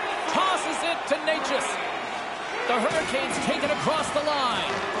 Tosses it to Natchez. The Hurricanes take it across the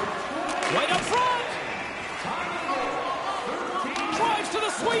line. Right up front! Drives to the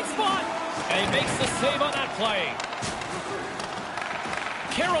sweet spot! And he makes the save on that play.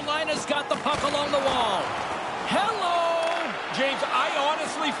 Carolina's got the puck along the wall. Hello! James, I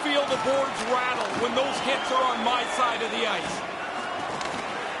honestly feel the boards rattle when those hits are on my side of the ice.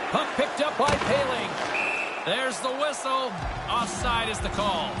 Puck picked up by Paling. There's the whistle. Offside is the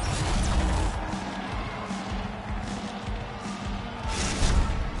call.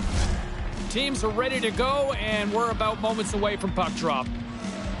 Teams are ready to go, and we're about moments away from puck drop.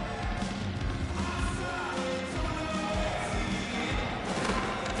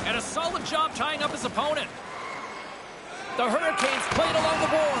 And a solid job tying up his opponent. The Hurricanes played along the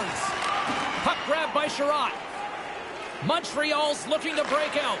boards. Puck grabbed by Sherratt. Montreal's looking to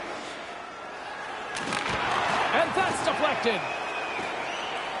break out. And that's deflected.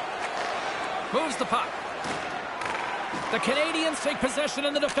 Moves the puck. The Canadiens take possession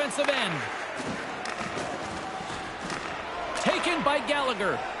in the defensive end. Taken by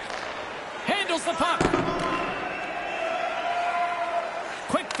Gallagher. Handles the puck.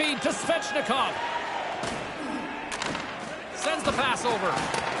 Quick feed to Svechnikov. Sends the pass over.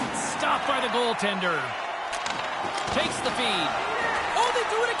 Stopped by the goaltender. Takes the feed. Oh, they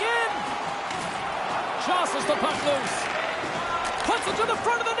do it again! Jostles the puck loose. Puts it to the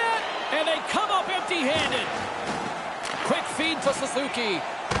front of the net. And they come up empty-handed. Quick feed to Suzuki.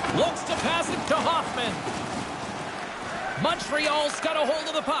 Looks to pass it to Hoffman. Montreal's got a hold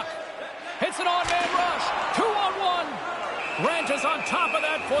of the puck. Hits an on-man rush. 2-on-1. Grant is on top of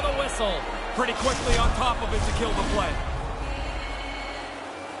that for the whistle. Pretty quickly on top of it to kill the play.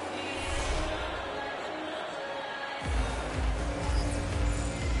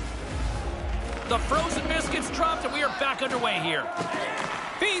 The frozen biscuits dropped, and we are back underway here.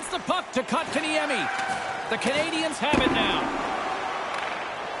 Feeds the puck to Kotkaniemi. The Canadiens have it now.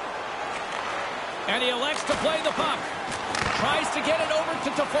 And he elects to play the puck. Tries to get it over to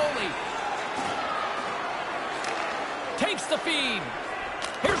Toffoli. Takes the feed.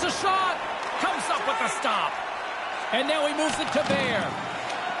 Here's a shot. Comes up with the stop. And now he moves it to Bear.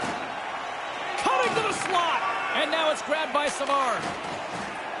 Cutting to the slot. And now it's grabbed by Savard.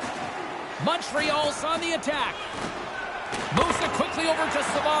 Montreal's on the attack. Moves it quickly over to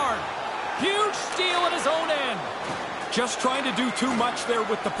Savard. Huge steal at his own end. Just trying to do too much there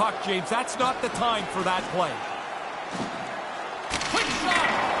with the puck, James. That's not the time for that play. Quick shot.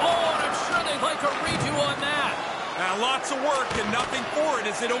 Oh, and I'm sure they'd like a redo on that. Lots of work and nothing for it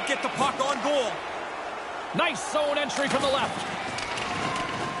as they don't get the puck on goal. Nice zone entry from the left.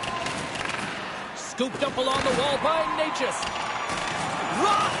 Scooped up along the wall by Natchez.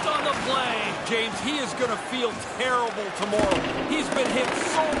 Rocked on the play. James, he is going to feel terrible tomorrow. He's been hit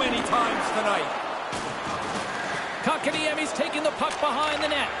so many times tonight. Kotkaniemi's taking the puck behind the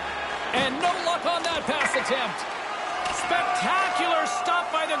net. And no luck on that pass attempt. Spectacular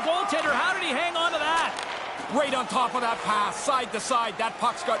stop by the goaltender. How did he hang on to that? Right on top of that pass, side to side. That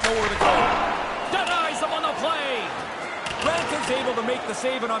puck's got nowhere to go. Denies him on the play. Rantan's able to make the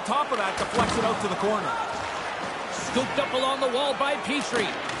save, and on top of that, deflects it out to the corner. Scooped up along the wall by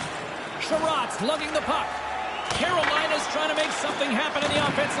Petrie. Sherratt's lugging the puck. Carolina's trying to make something happen in the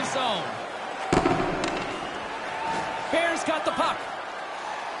offensive zone. Bears got the puck.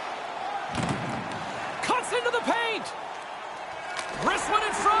 Cuts into the paint. Wrist one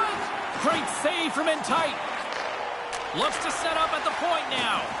in front. Great save from in tight. Looks to set up at the point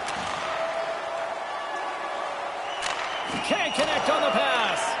now. Can't connect on the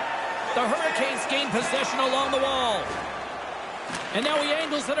pass. The Hurricanes gain possession along the wall. And now he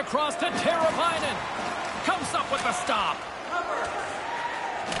angles it across to Teravainen. Comes up with the stop.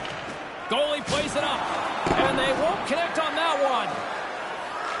 Goalie plays it up. And they won't connect on that one.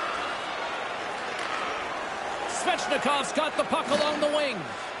 Svechnikov's got the puck along the wing.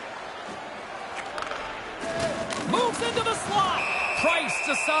 Moves into the slot. Price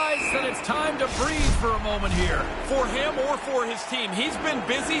decides that it's time to breathe for a moment here. For him or for his team, he's been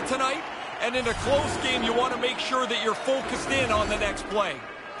busy tonight, and in a close game, you want to make sure that you're focused in on the next play.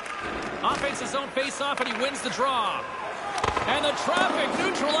 Offensive zone face-off, and he wins the draw. And the traffic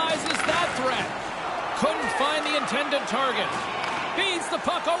neutralizes that threat. Couldn't find the intended target. Feeds the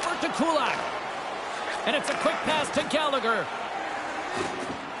puck over to Kulak. And it's a quick pass to Gallagher.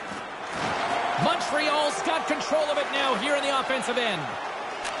 Montreal's got control of it now here in the offensive end.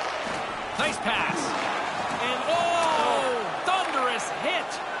 Nice pass. And thunderous hit.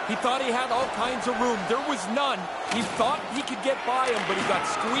 He thought he had all kinds of room. There was none. He thought he could get by him, but he got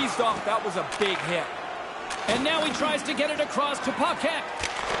squeezed off. That was a big hit. And now he tries to get it across to Paquette.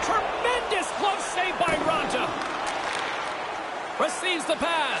 Tremendous glove save by Ranta. Receives the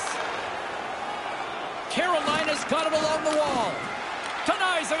pass. Carolina's got it along the wall.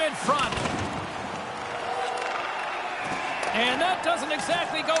 Denies him in front. And that doesn't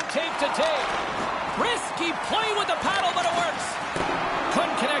exactly go tape to tape. Risky play with the paddle, but it works.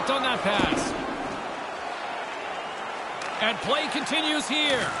 Couldn't connect on that pass. And play continues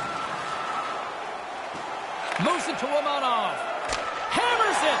here. Moves it to Romanov.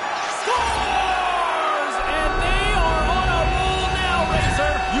 Hammers it. Scores! And they are on a roll now,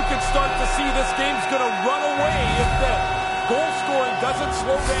 Razor. You can start to see this game's going to run away if the goal scoring doesn't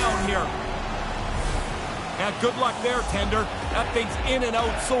slow down here. And good luck there, Tender. That thing's in and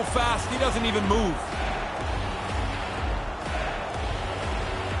out so fast, he doesn't even move.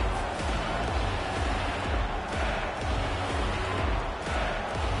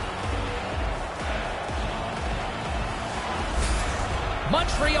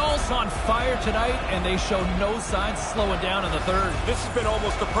 Montreal's on fire tonight, and they show no signs of slowing down in the third. This has been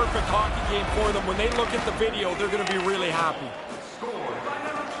almost a perfect hockey game for them. When they look at the video, they're going to be really happy.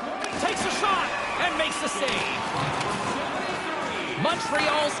 Takes a shot and makes the save.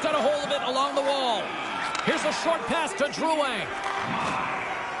 Montreal's got a hold of it along the wall. Here's a short pass to Drouin.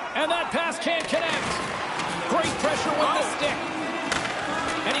 And that pass can't connect. Great pressure with the stick.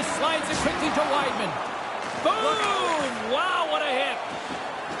 And he slides it quickly to Weidman. Boom! Wow, what a hit.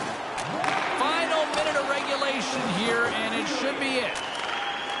 Final minute of regulation here, and it should be it.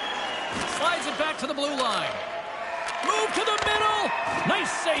 Slides it back to the blue line. Move to the middle.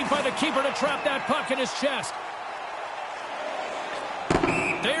 Nice save by the keeper to trap that puck in his chest.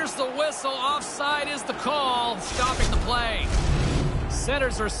 There's the whistle. Offside is the call, stopping the play.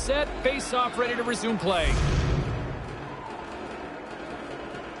 Centers are set. Face-off ready to resume play.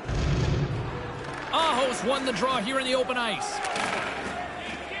 Aho's won the draw here in the open ice.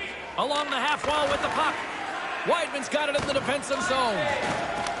 Along the half wall with the puck. Weidman's got it in the defensive zone.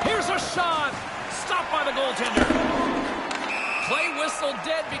 Here's a shot. Stopped by the goaltender. Play whistle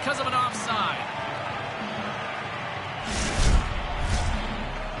dead because of an offside.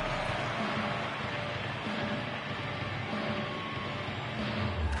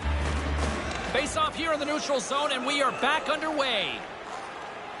 Face off here in the neutral zone, and we are back underway.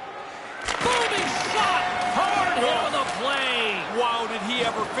 Booming shot! Hard hit on the he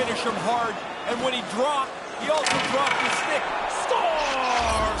ever finish him hard. And when he dropped, he also dropped his stick.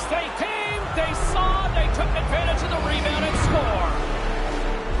 Scores! They came, they saw, they took advantage of the rebound and score.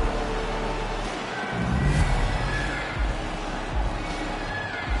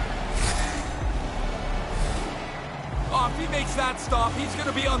 Oh, if he makes that stop, he's going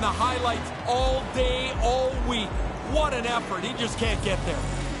to be on the highlights all day, all week. What an effort. He just can't get there.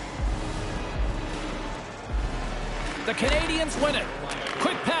 The Canadiens win it.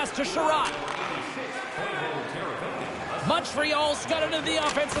 Quick pass to Sherratt. Montreal's got into the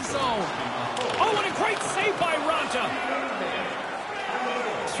offensive zone. Oh, what a great save by Ranta.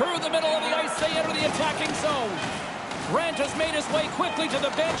 Through the middle of the ice, they enter the attacking zone. Ranta's made his way quickly to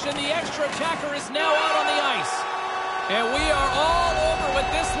the bench, and the extra attacker is now out on the ice. And we are all over with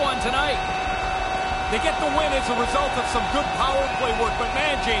this one tonight. They get the win as a result of some good power play work, but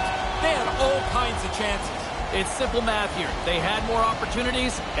man, James, they had all kinds of chances. It's simple math here. They had more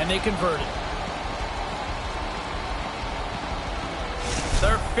opportunities, and they converted.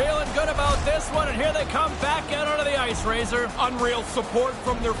 They're feeling good about this one, and here they come back out onto the ice, Razor. Unreal support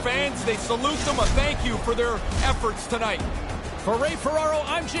from their fans. They salute them. A thank you for their efforts tonight. For Ray Ferraro,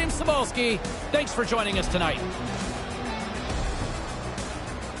 I'm James Cybulski. Thanks for joining us tonight.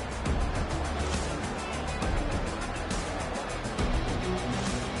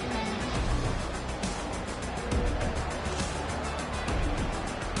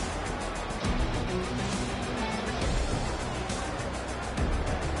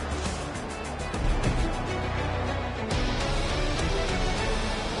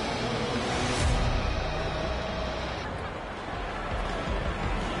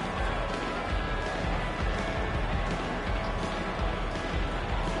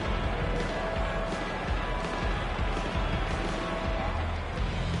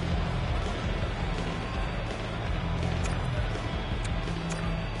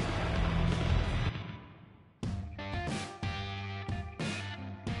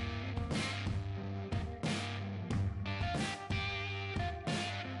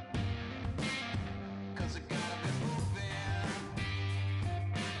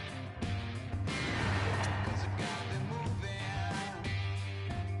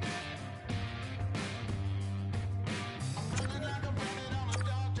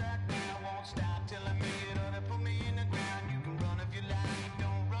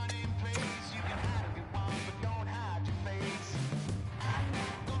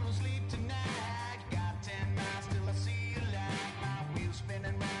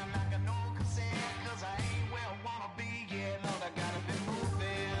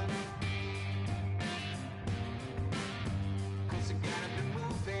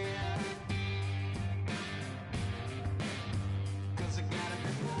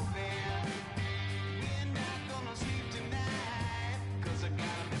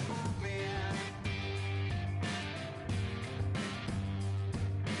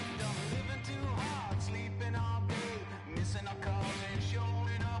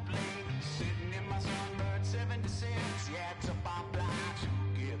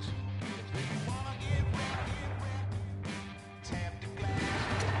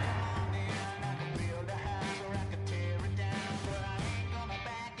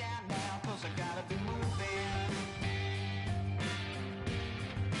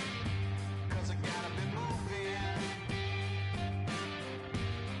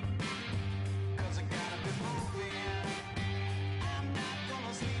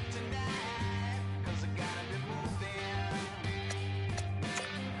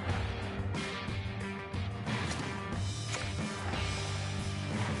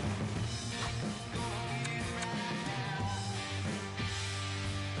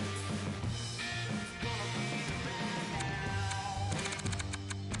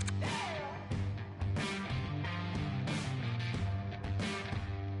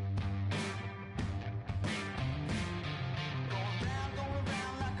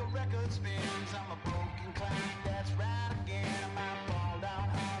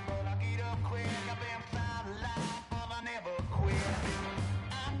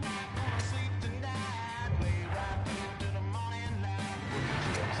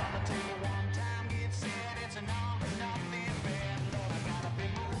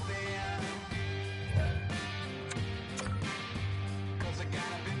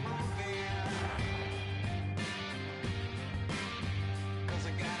 I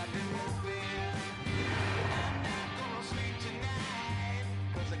gotta be